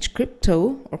of each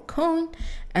crypto or coin,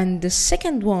 and the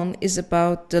second one is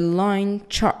about the line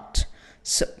chart.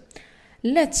 So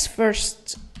let's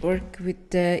first work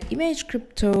with the image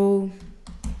crypto.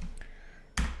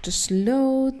 Just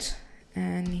load,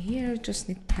 and here just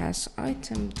need pass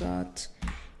item dot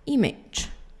image,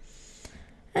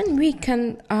 and we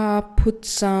can put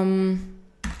some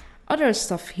other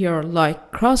stuff here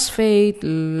like crossfade,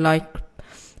 like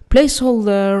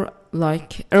placeholder,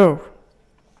 like error.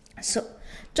 So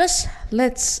just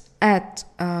let's add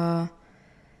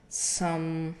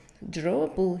some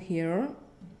drawable here.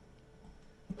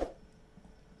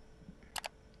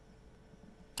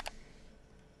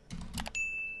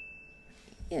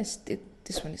 Yes,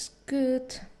 this one is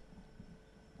good.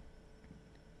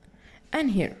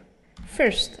 And here,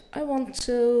 first I want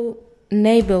to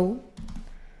enable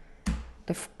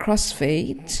the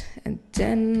crossfade, and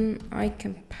then I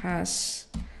can pass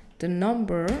the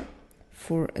number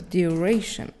for a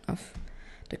duration of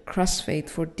the crossfade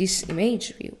for this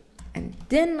image view, and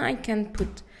then I can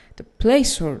put the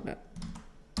placeholder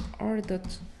or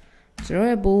dot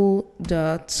drawable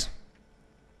dot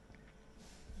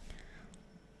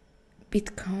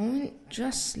Bitcoin.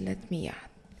 Just let me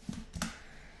add,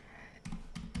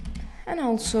 and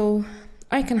also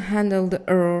I can handle the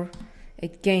error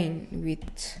again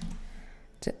with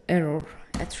the error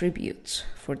attributes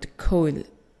for the coil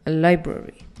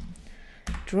library.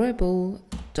 Drawable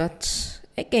dot,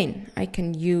 again I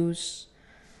can use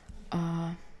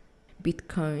a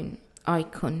Bitcoin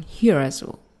icon here as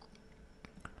well.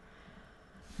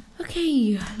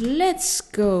 Okay, let's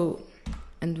go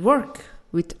and work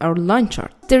with our line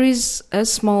chart. There is a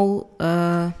small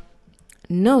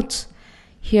note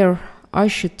here I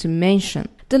should mention.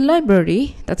 The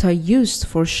library that I used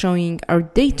for showing our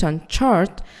data on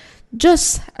chart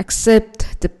just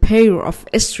accept the pair of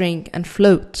string and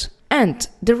float. And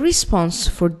the response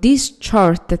for this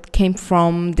chart that came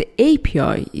from the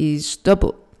API is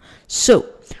double. So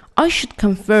I should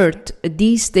convert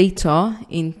these data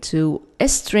into a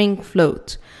string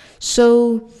float.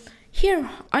 So here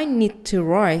I need to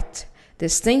write the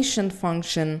extension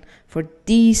function for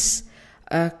this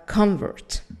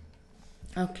convert.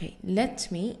 Okay, let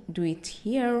me do it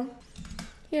here.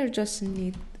 Here just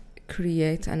need to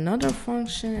create another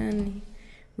function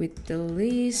with the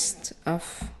list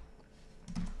of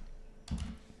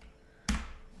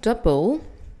double,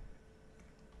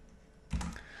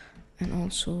 and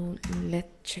also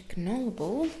let check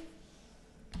nullable.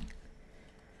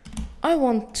 I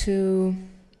want to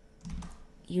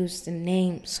use the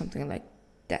name something like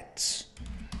that,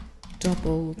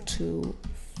 double to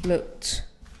float,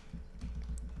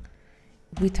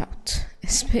 without a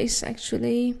space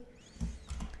actually.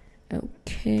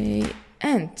 Okay,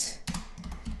 and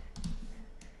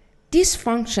this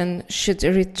function should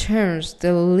return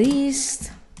the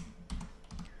list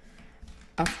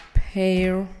of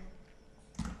pair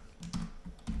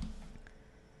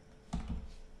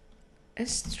a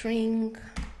string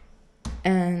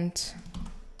and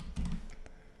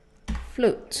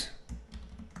float.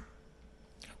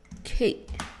 Okay,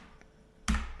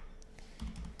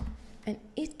 and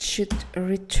it should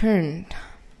return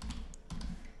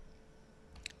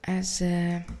as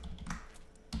a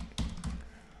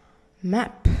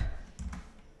map,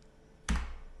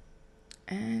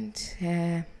 and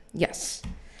yes,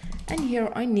 and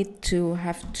here I need to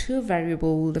have two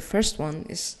variables. The first one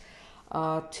is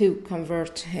to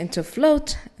convert into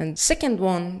float, and second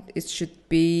one it should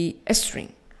be a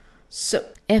string. So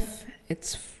if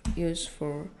it's used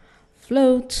for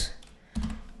float,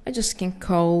 I just can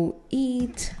call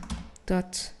it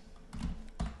dot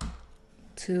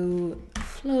to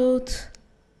float,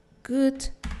 good,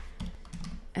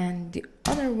 and the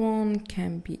other one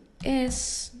can be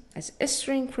s as a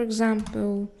string, for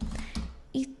example,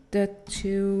 it dot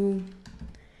to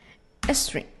a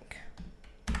string,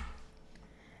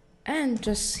 and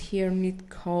just here need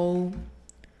call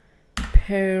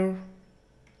pair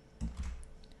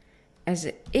as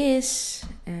it is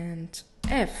and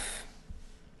f.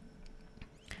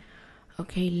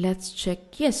 Okay, let's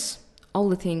check. Yes, all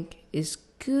the thing is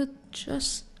good.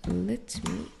 Just let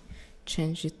me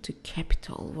change it to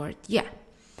capital word. Yeah,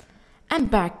 I'm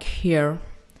back here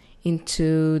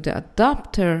into the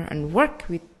adapter and work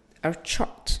with our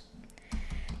chart.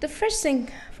 The first thing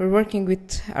for working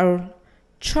with our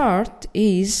chart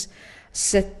is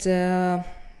set the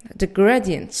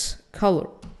gradient color.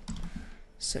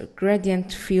 So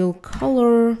gradient fill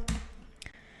color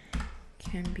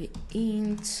can be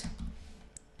int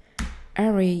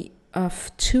array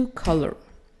of 2 color.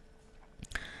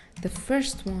 The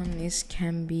first one is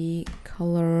can be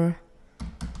color.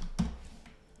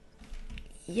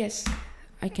 Yes,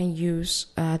 I can use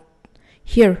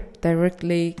here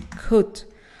directly code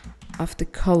of the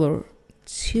color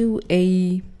to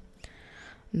a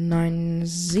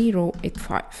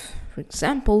 9085, for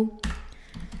example.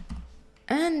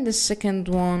 And the second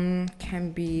one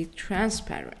can be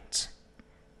transparent.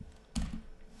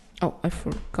 Oh, I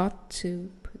forgot to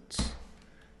put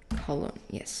color.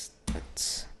 Yes,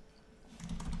 that's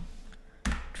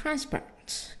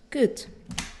transparent. Good.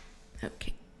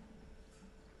 Okay.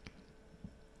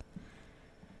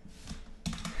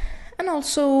 And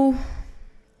also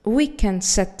we can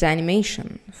set the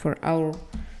animation for our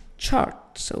chart.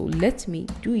 So let me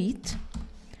do it.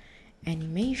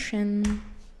 Animation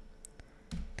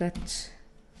dot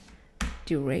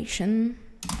duration.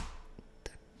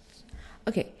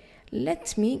 Okay,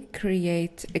 let me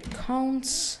create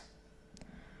accounts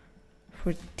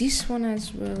for this one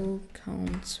as well.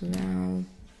 Counts val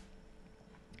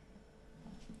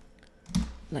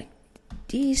like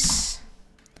this.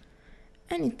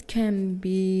 And it can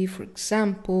be, for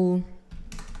example,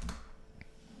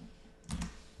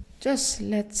 just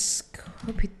let's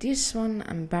copy this one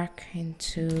and back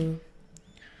into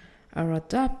our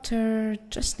adapter.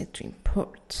 Just need to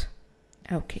import.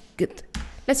 Okay, good.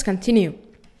 Let's continue.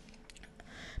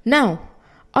 Now,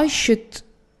 I should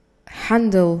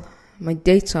handle my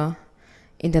data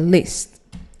in the list.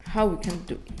 How we can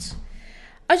do it?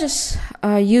 I just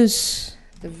use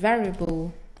the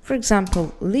variable, for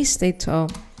example, list data,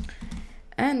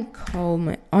 and call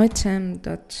my item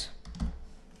dot.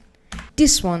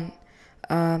 This one,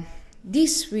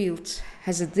 this field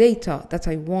has a data that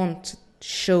I want to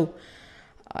show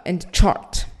in the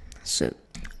chart. So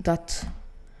dot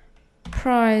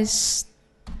price,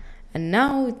 and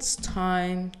now it's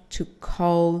time to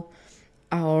call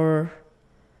our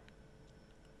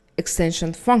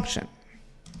extension function.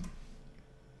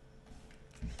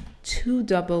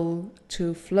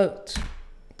 To float,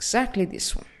 exactly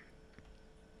this one.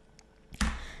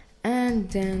 And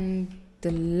then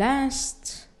the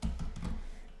last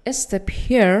step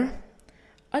here,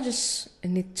 I just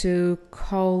need to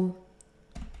call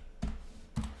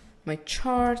my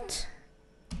chart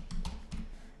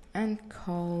and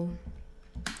call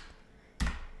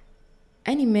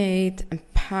animate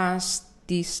and pass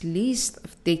this list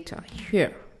of data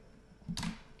here.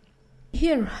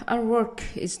 Here our work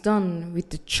is done with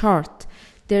the chart.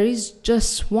 There is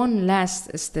just one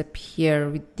last step here.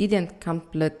 We didn't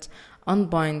complete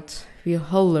unbind view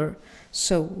holder.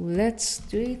 So let's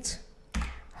do it.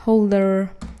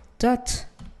 Holder dot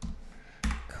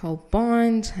call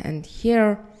bind, and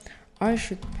here I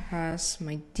should pass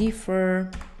my differ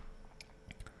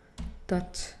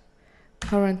dot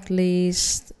current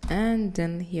list, and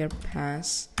then here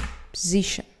pass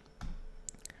position.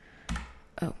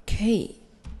 Okay,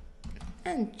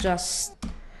 and just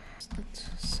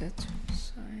set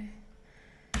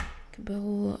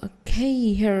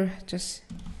okay, here just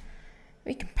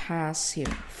we can pass here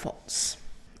false.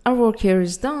 Our work here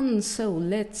is done, so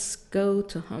let's go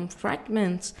to home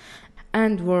fragments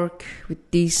and work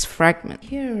with this fragment.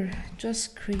 Here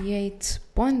just create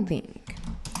binding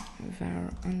var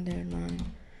underline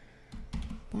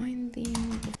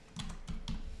binding.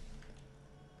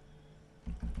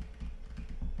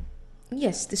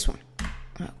 Yes, this one.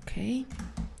 Okay.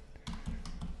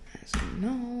 As you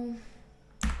know.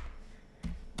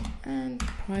 And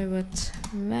private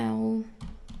val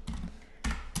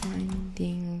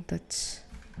binding dot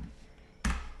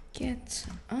get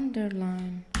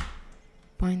underline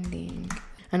binding.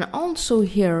 And also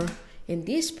here in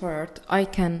this part I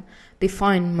can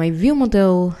define my view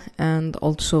model and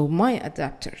also my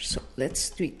adapter. So let's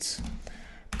do it.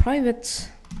 Private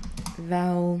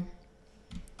val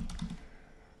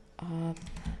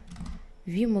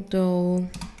view model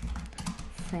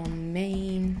from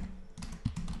main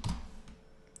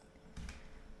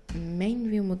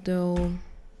view model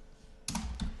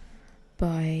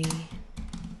by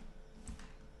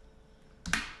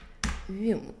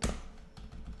view model.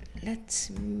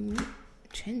 Let's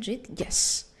change it.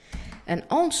 Yes, and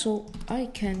also I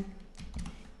can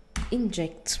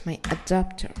inject my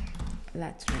adapter.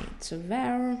 Let's make so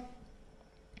var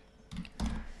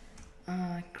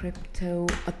crypto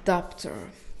adapter.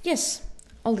 Yes,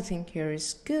 all the thing here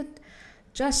is good.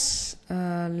 Just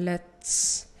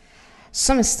let's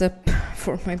some step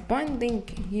for my binding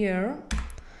here.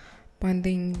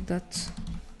 Binding dot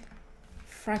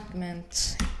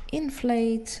fragment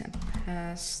inflate and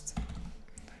past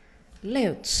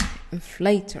layout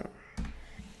inflator,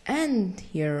 and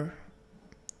here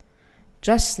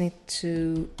just need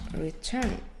to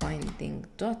return binding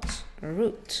dot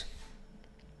root.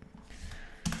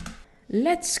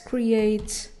 Let's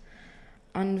create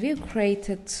an view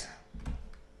created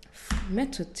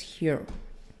method here.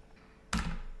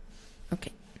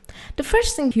 Okay, the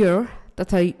first thing here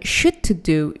that I should to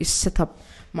do is set up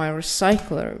my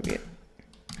recycler view.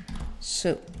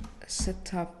 So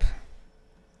set up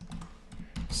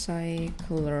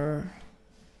recycler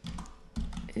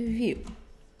view.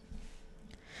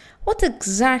 What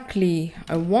exactly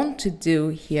I want to do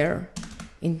here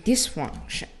in this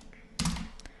function?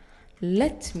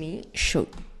 Let me show you.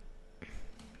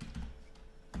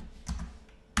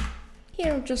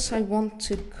 Here just I want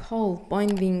to call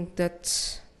binding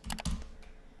that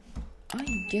I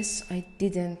guess I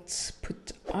didn't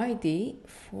put ID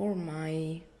for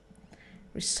my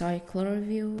recycler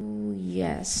view.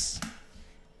 Yes,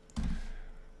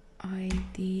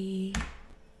 ID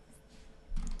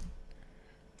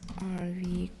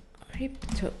RV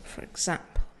crypto, for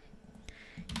example.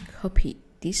 Copy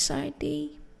this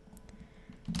ID,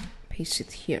 paste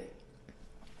it here.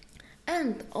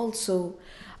 And also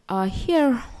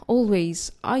here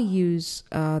always I use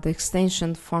the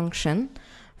extension function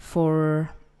for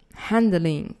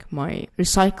handling my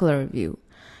recycler view.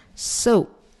 So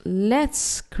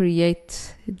let's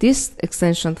create this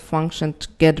extension function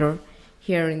together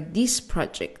here in this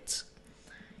project.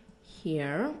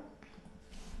 Here,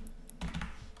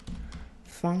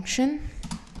 function,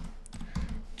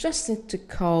 just need to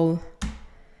call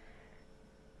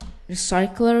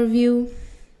recycler view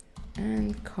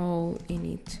and call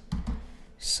init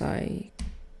recycler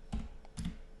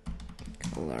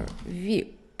view.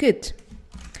 Good.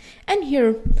 And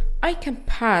here I can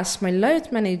pass my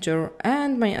layout manager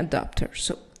and my adapter.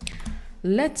 So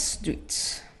let's do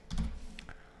it.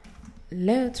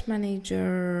 Layout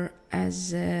manager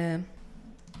as a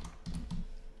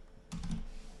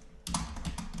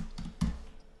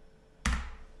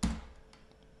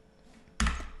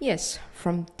yes,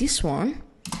 from this one.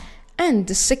 And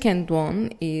the second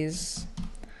one is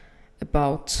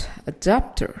about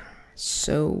adapter.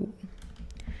 So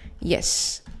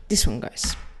yes, this one,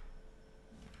 guys.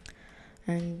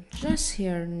 And just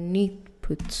here need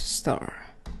put star.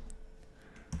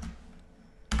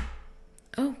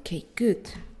 Okay,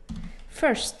 good.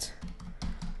 First,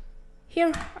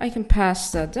 here I can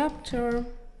pass the adapter.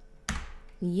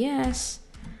 Yes.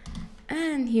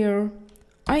 And here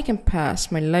I can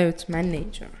pass my layout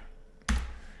manager.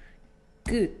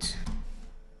 Good.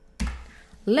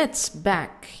 Let's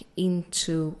back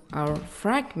into our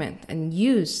fragment and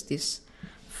use this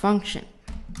function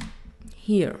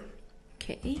here.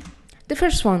 Okay. The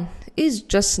first one is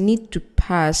just need to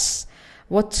pass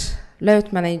what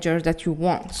layout manager that you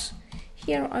want.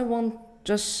 Here I want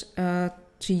just to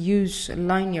use a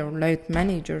linear layout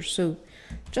manager, so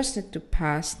just need to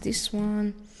pass this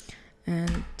one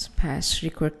and pass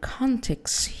required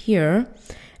context here.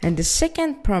 And the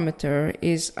second parameter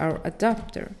is our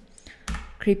adapter,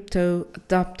 crypto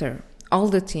adapter. All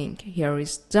the thing here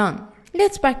is done.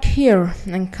 Let's back here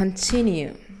and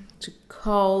continue to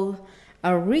call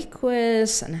our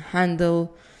request and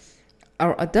handle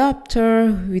our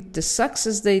adapter with the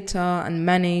success data and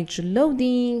manage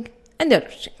loading and other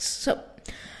things. So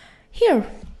here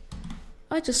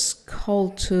I just call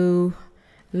to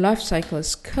lifecycle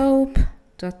scope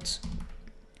dot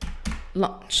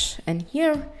launch, and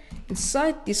here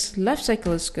inside this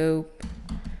lifecycle scope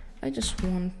I just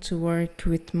want to work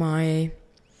with my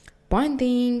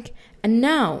binding, and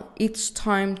now it's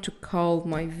time to call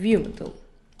my view model.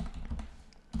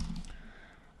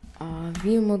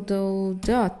 View model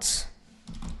dot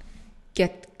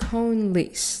get coin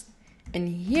list, and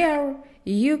here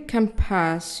you can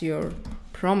pass your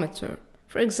parameter.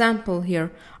 For example,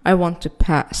 here I want to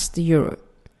pass the euro.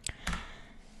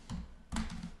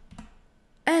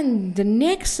 And the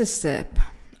next step,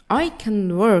 I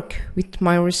can work with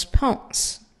my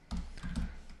response.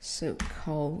 So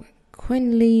call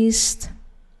coin list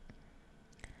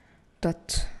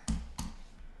dot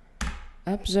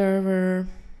observer,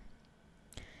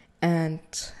 and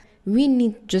we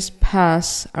need just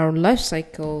pass our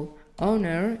lifecycle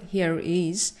owner. Here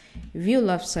is view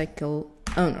lifecycle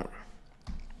owner.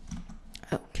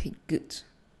 Okay, good.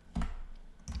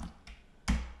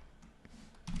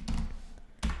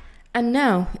 And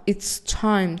now it's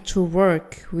time to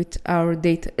work with our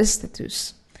data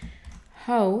status.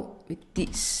 How? With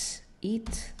this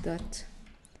it.status.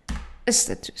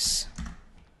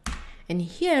 And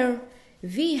here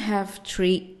we have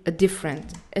three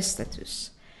different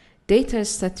status. Data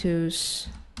status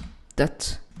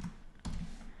dot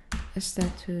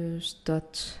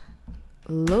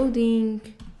loading.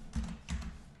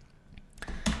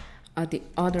 The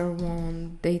other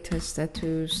one, data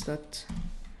status dot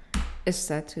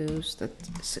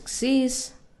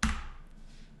success.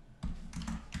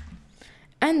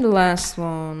 And the last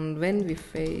one, when we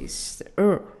face the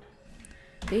error,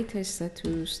 data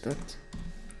status dot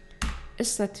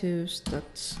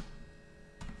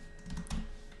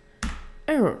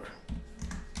error.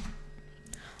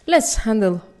 Let's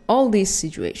handle all these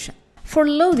situations. For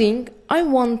loading, I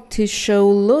want to show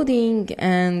loading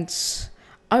and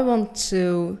I want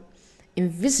to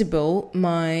invisible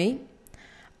my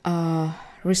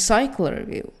recycler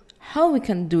view. How we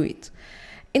can do it?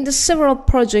 In the several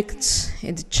projects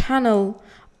in the channel,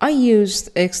 I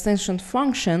used an extension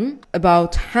function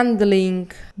about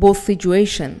handling both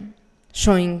situations,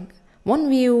 showing one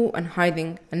view and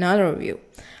hiding another view.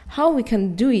 How we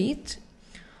can do it?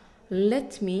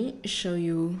 Let me show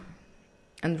you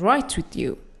and write with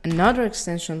you another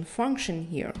extension function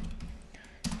here.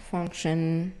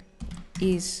 Function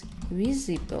is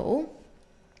visible.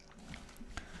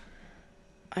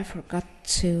 I forgot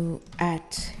to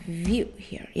add view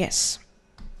here. Yes.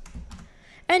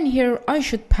 And here I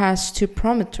should pass two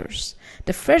parameters.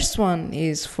 The first one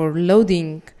is for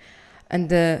loading and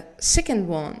the second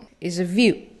one is a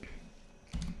view.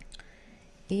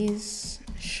 Is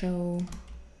show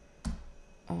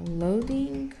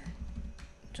loading.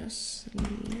 Just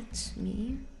let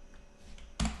me.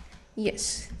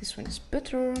 Yes, this one is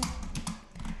better.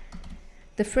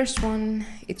 The first one,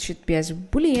 it should be as a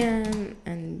boolean,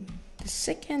 and the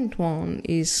second one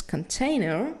is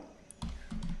container.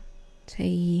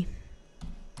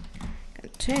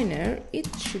 Container, it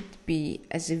should be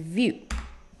as a view.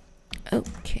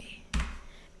 Okay.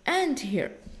 And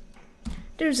here,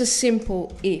 there's a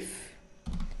simple if.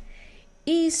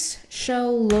 Is show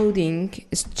loading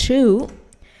is true,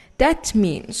 that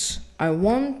means I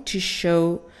want to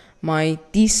show my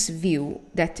this view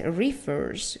that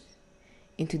refers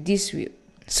into this view.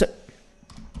 So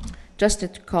just to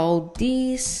call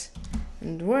this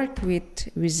and work with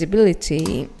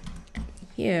visibility.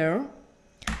 Here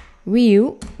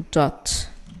view dot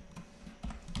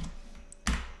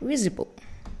visible,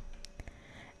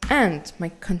 and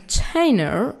my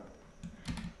container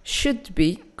should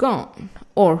be gone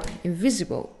or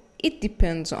invisible. It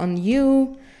depends on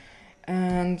you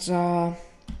and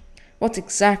what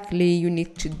exactly you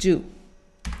need to do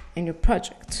in your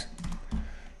project.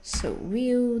 So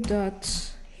view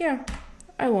dot here,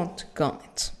 I want to gone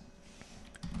it.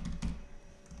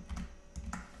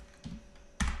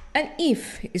 And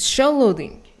if is show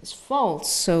loading is false,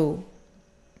 so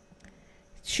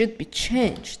it should be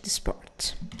changed, this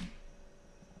part.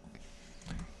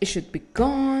 It should be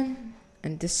gone,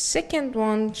 and the second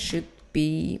one should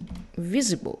be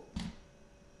visible.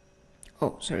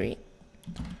 Oh, sorry.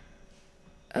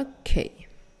 Okay.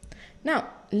 Now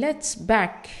let's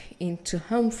back into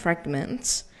home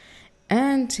fragments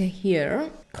and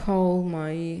here call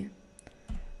my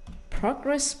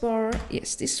progress bar,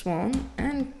 yes, this one,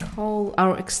 and call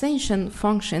our extension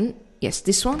function, yes,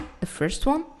 this one, the first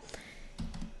one,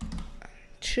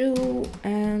 true,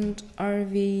 and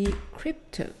rv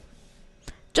crypto.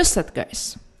 Just that,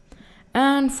 guys.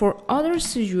 And for other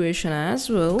situation as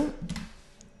well,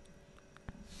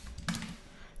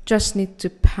 just need to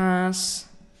pass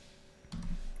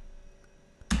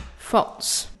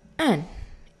false. And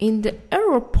in the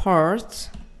error part,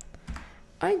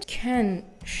 I can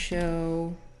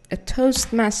show a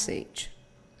toast message.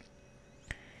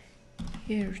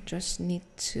 Here just need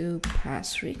to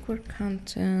pass record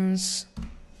contents.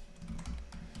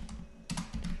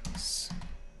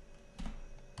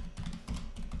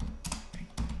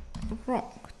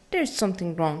 Wrong. There's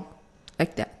something wrong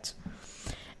like that.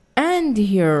 And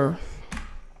here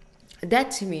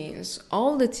that means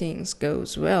all the things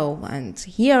goes well, and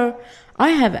here I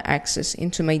have access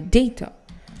into my data.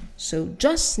 So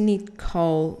just need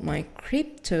call my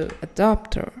crypto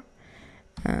adapter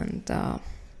and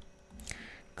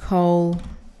call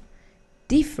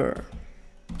differ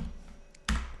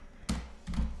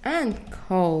and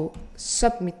call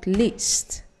submit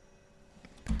list.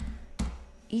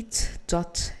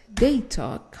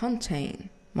 It.data contain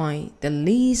the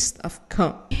list of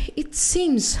it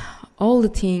seems all the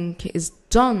thing is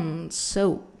done.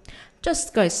 So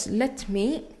just guys, let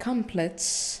me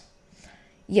complete.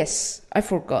 Yes, I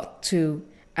forgot to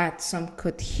add some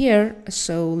code here,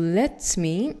 so let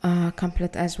me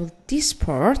complete as well this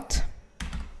part.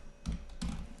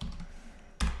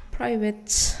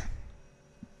 Private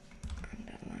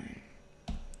underline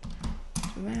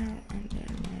where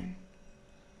underline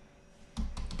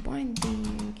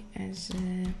binding as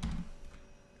a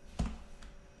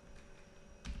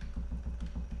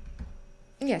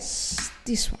Yes,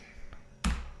 this one.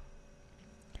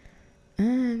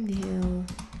 And he'll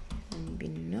be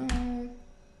no.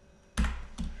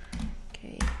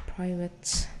 Okay,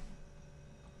 private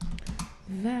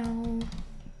val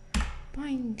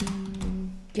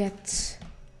binding get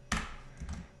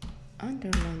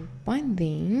underline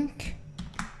binding.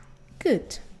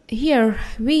 Good. Here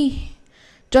we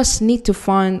just need to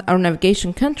find our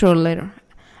navigation controller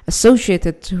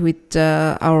associated with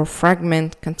our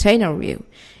fragment container view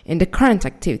in the current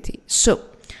activity. So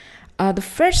the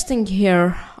first thing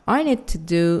here I need to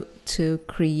do to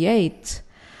create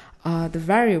the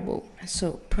variable.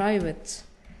 So private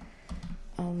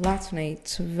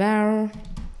latinate var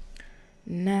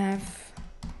nav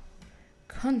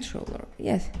controller.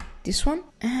 Yes, this one.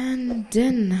 And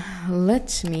then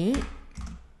let me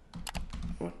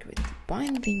work with the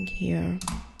binding here.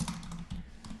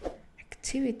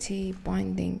 Activity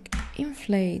binding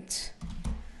inflate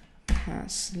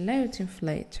has layout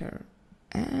inflator,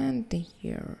 and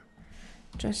here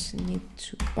just need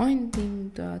to binding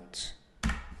dot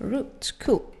root.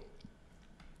 Cool.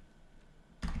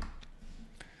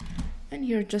 And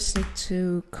here just need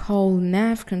to call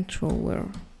nav controller.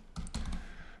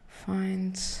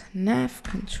 Find nav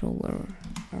controller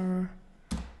or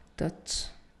dot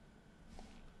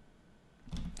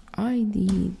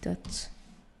id dot.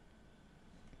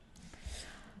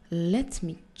 Let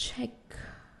me check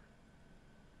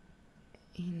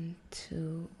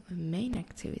into a main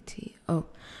activity. Oh,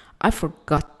 I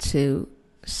forgot to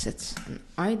set an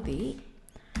ID.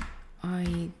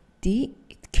 ID,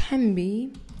 it can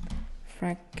be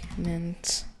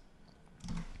fragment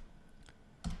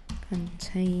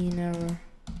container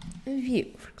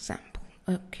view, for example.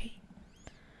 Okay,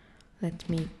 let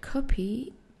me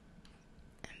copy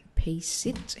and paste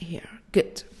it here.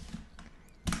 Good.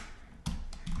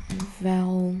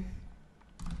 Val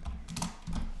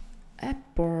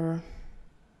appor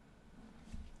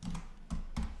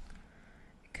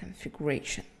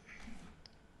configuration.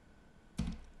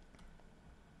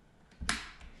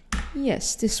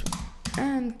 Yes, this one.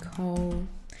 And call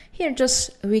here,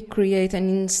 just we create an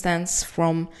instance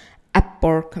from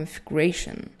appor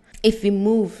configuration. If we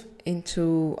move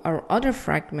into our other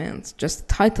fragments, just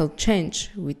title change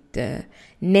with the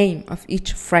name of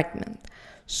each fragment.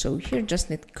 So here just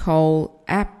need call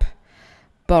app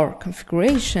bar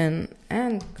configuration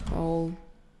and call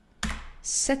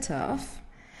setup.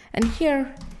 And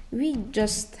here we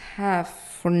just have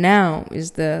for now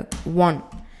is the one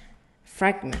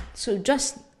fragment. So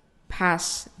just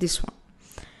pass this one.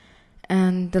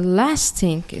 And the last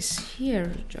thing is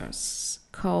here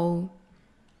just call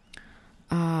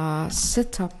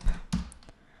setup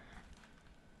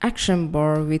action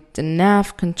bar with the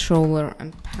nav controller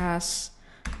and pass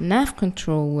nav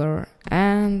controller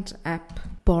and app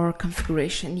bar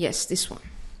configuration. Yes, this one.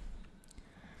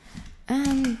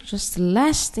 And just the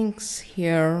last things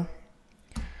here,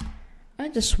 I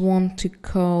just want to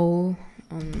call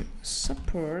on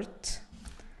support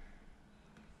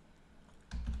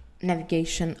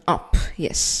navigation up.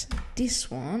 Yes, this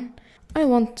one. I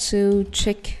want to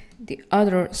check the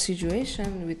other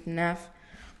situation with nav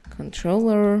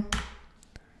controller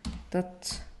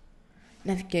that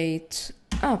navigate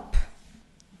up.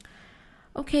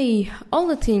 Okay, all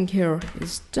the thing here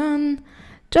is done.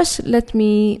 Just let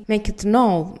me make it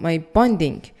null, my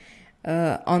binding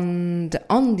on the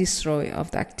undestroy of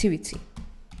the activity.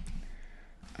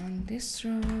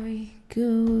 Undestroy,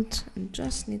 good. And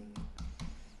just need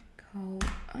call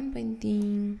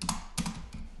unbinding.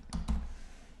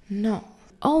 No,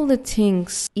 all the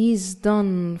things is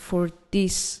done for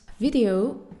this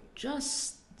video.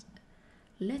 Just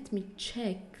let me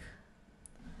check.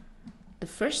 The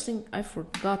first thing, I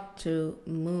forgot to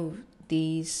move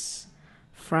these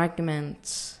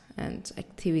fragments and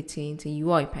activity into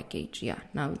UI package. Yeah,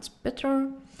 now it's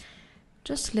better.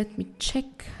 Just let me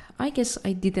check. I guess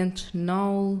I didn't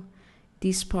null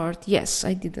this part. Yes,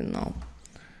 I didn't null.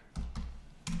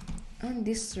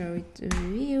 Undestroyed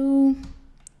view.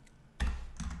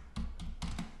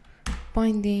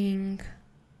 Binding.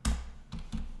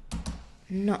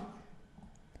 No.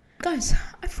 Guys,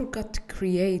 I forgot to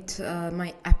create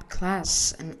my app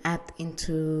class and add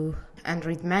into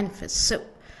Android manifest. So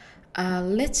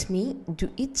let me do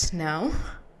it now.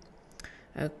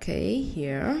 Okay,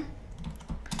 here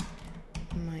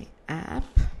my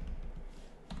app,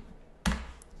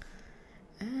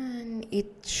 and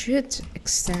it should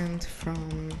extend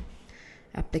from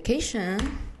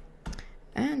application,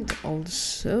 and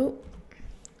also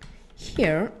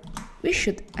here we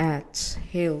should add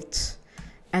Hilt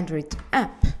Android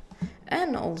app,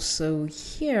 and also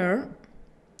here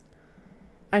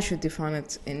I should define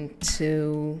it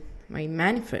into my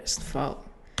manifest file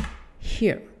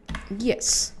here.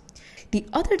 Yes. The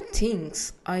other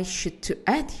things I should to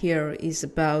add here is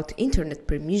about internet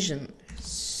permission.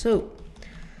 So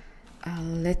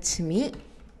let me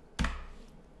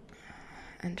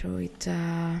Android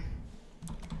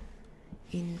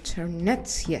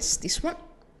internet. Yes, this one.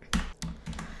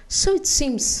 So it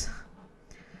seems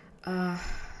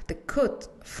the code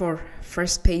for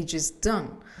first page is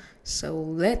done. So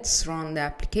let's run the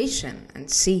application and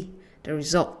see the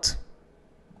result.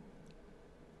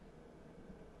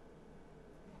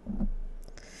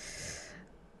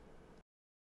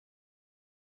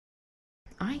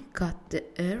 I got the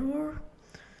error,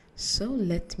 so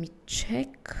let me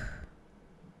check.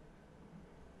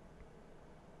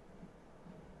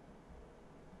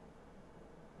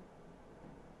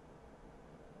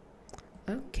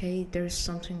 Okay, there's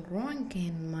something wrong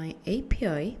in my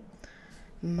API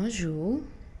module.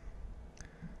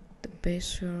 The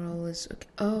base URL is okay.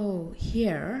 Oh,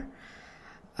 here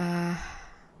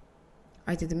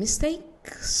I did a mistake,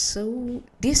 so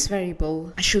this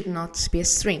variable should not be a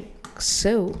string.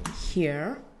 So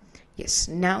here, yes,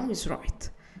 now is right.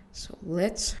 So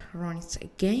let's run it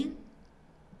again.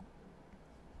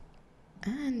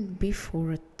 And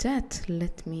before that,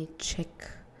 let me check.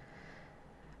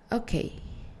 Okay.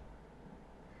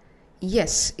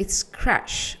 Yes, it's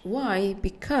crash. Why?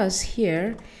 Because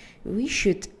here we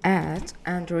should add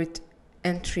Android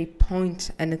entry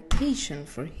point annotation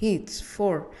for Hilt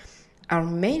for our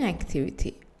main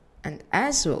activity and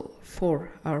as well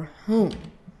for our home.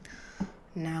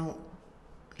 Now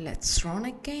let's run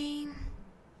again.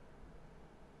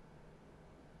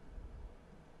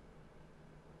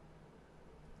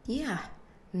 Yeah,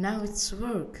 now it's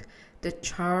work. The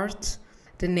chart,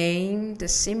 the name, the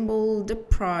symbol, the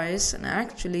price, and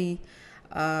actually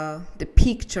the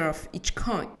picture of each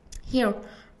coin. Here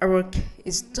our work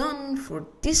is done for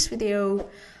this video.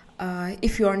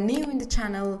 If you are new in the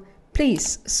channel,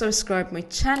 please subscribe my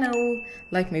channel,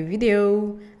 like my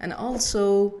video, and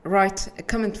also write a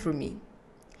comment for me.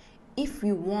 If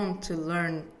you want to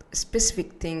learn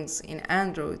specific things in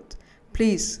Android,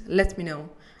 please let me know.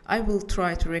 I will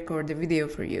try to record the video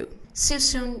for you. See you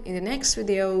soon in the next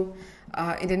video.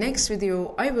 In the next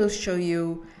video, I will show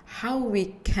you how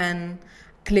we can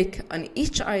click on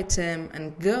each item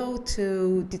and go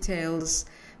to details,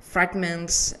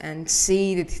 fragments, and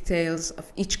see the details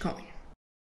of each coin.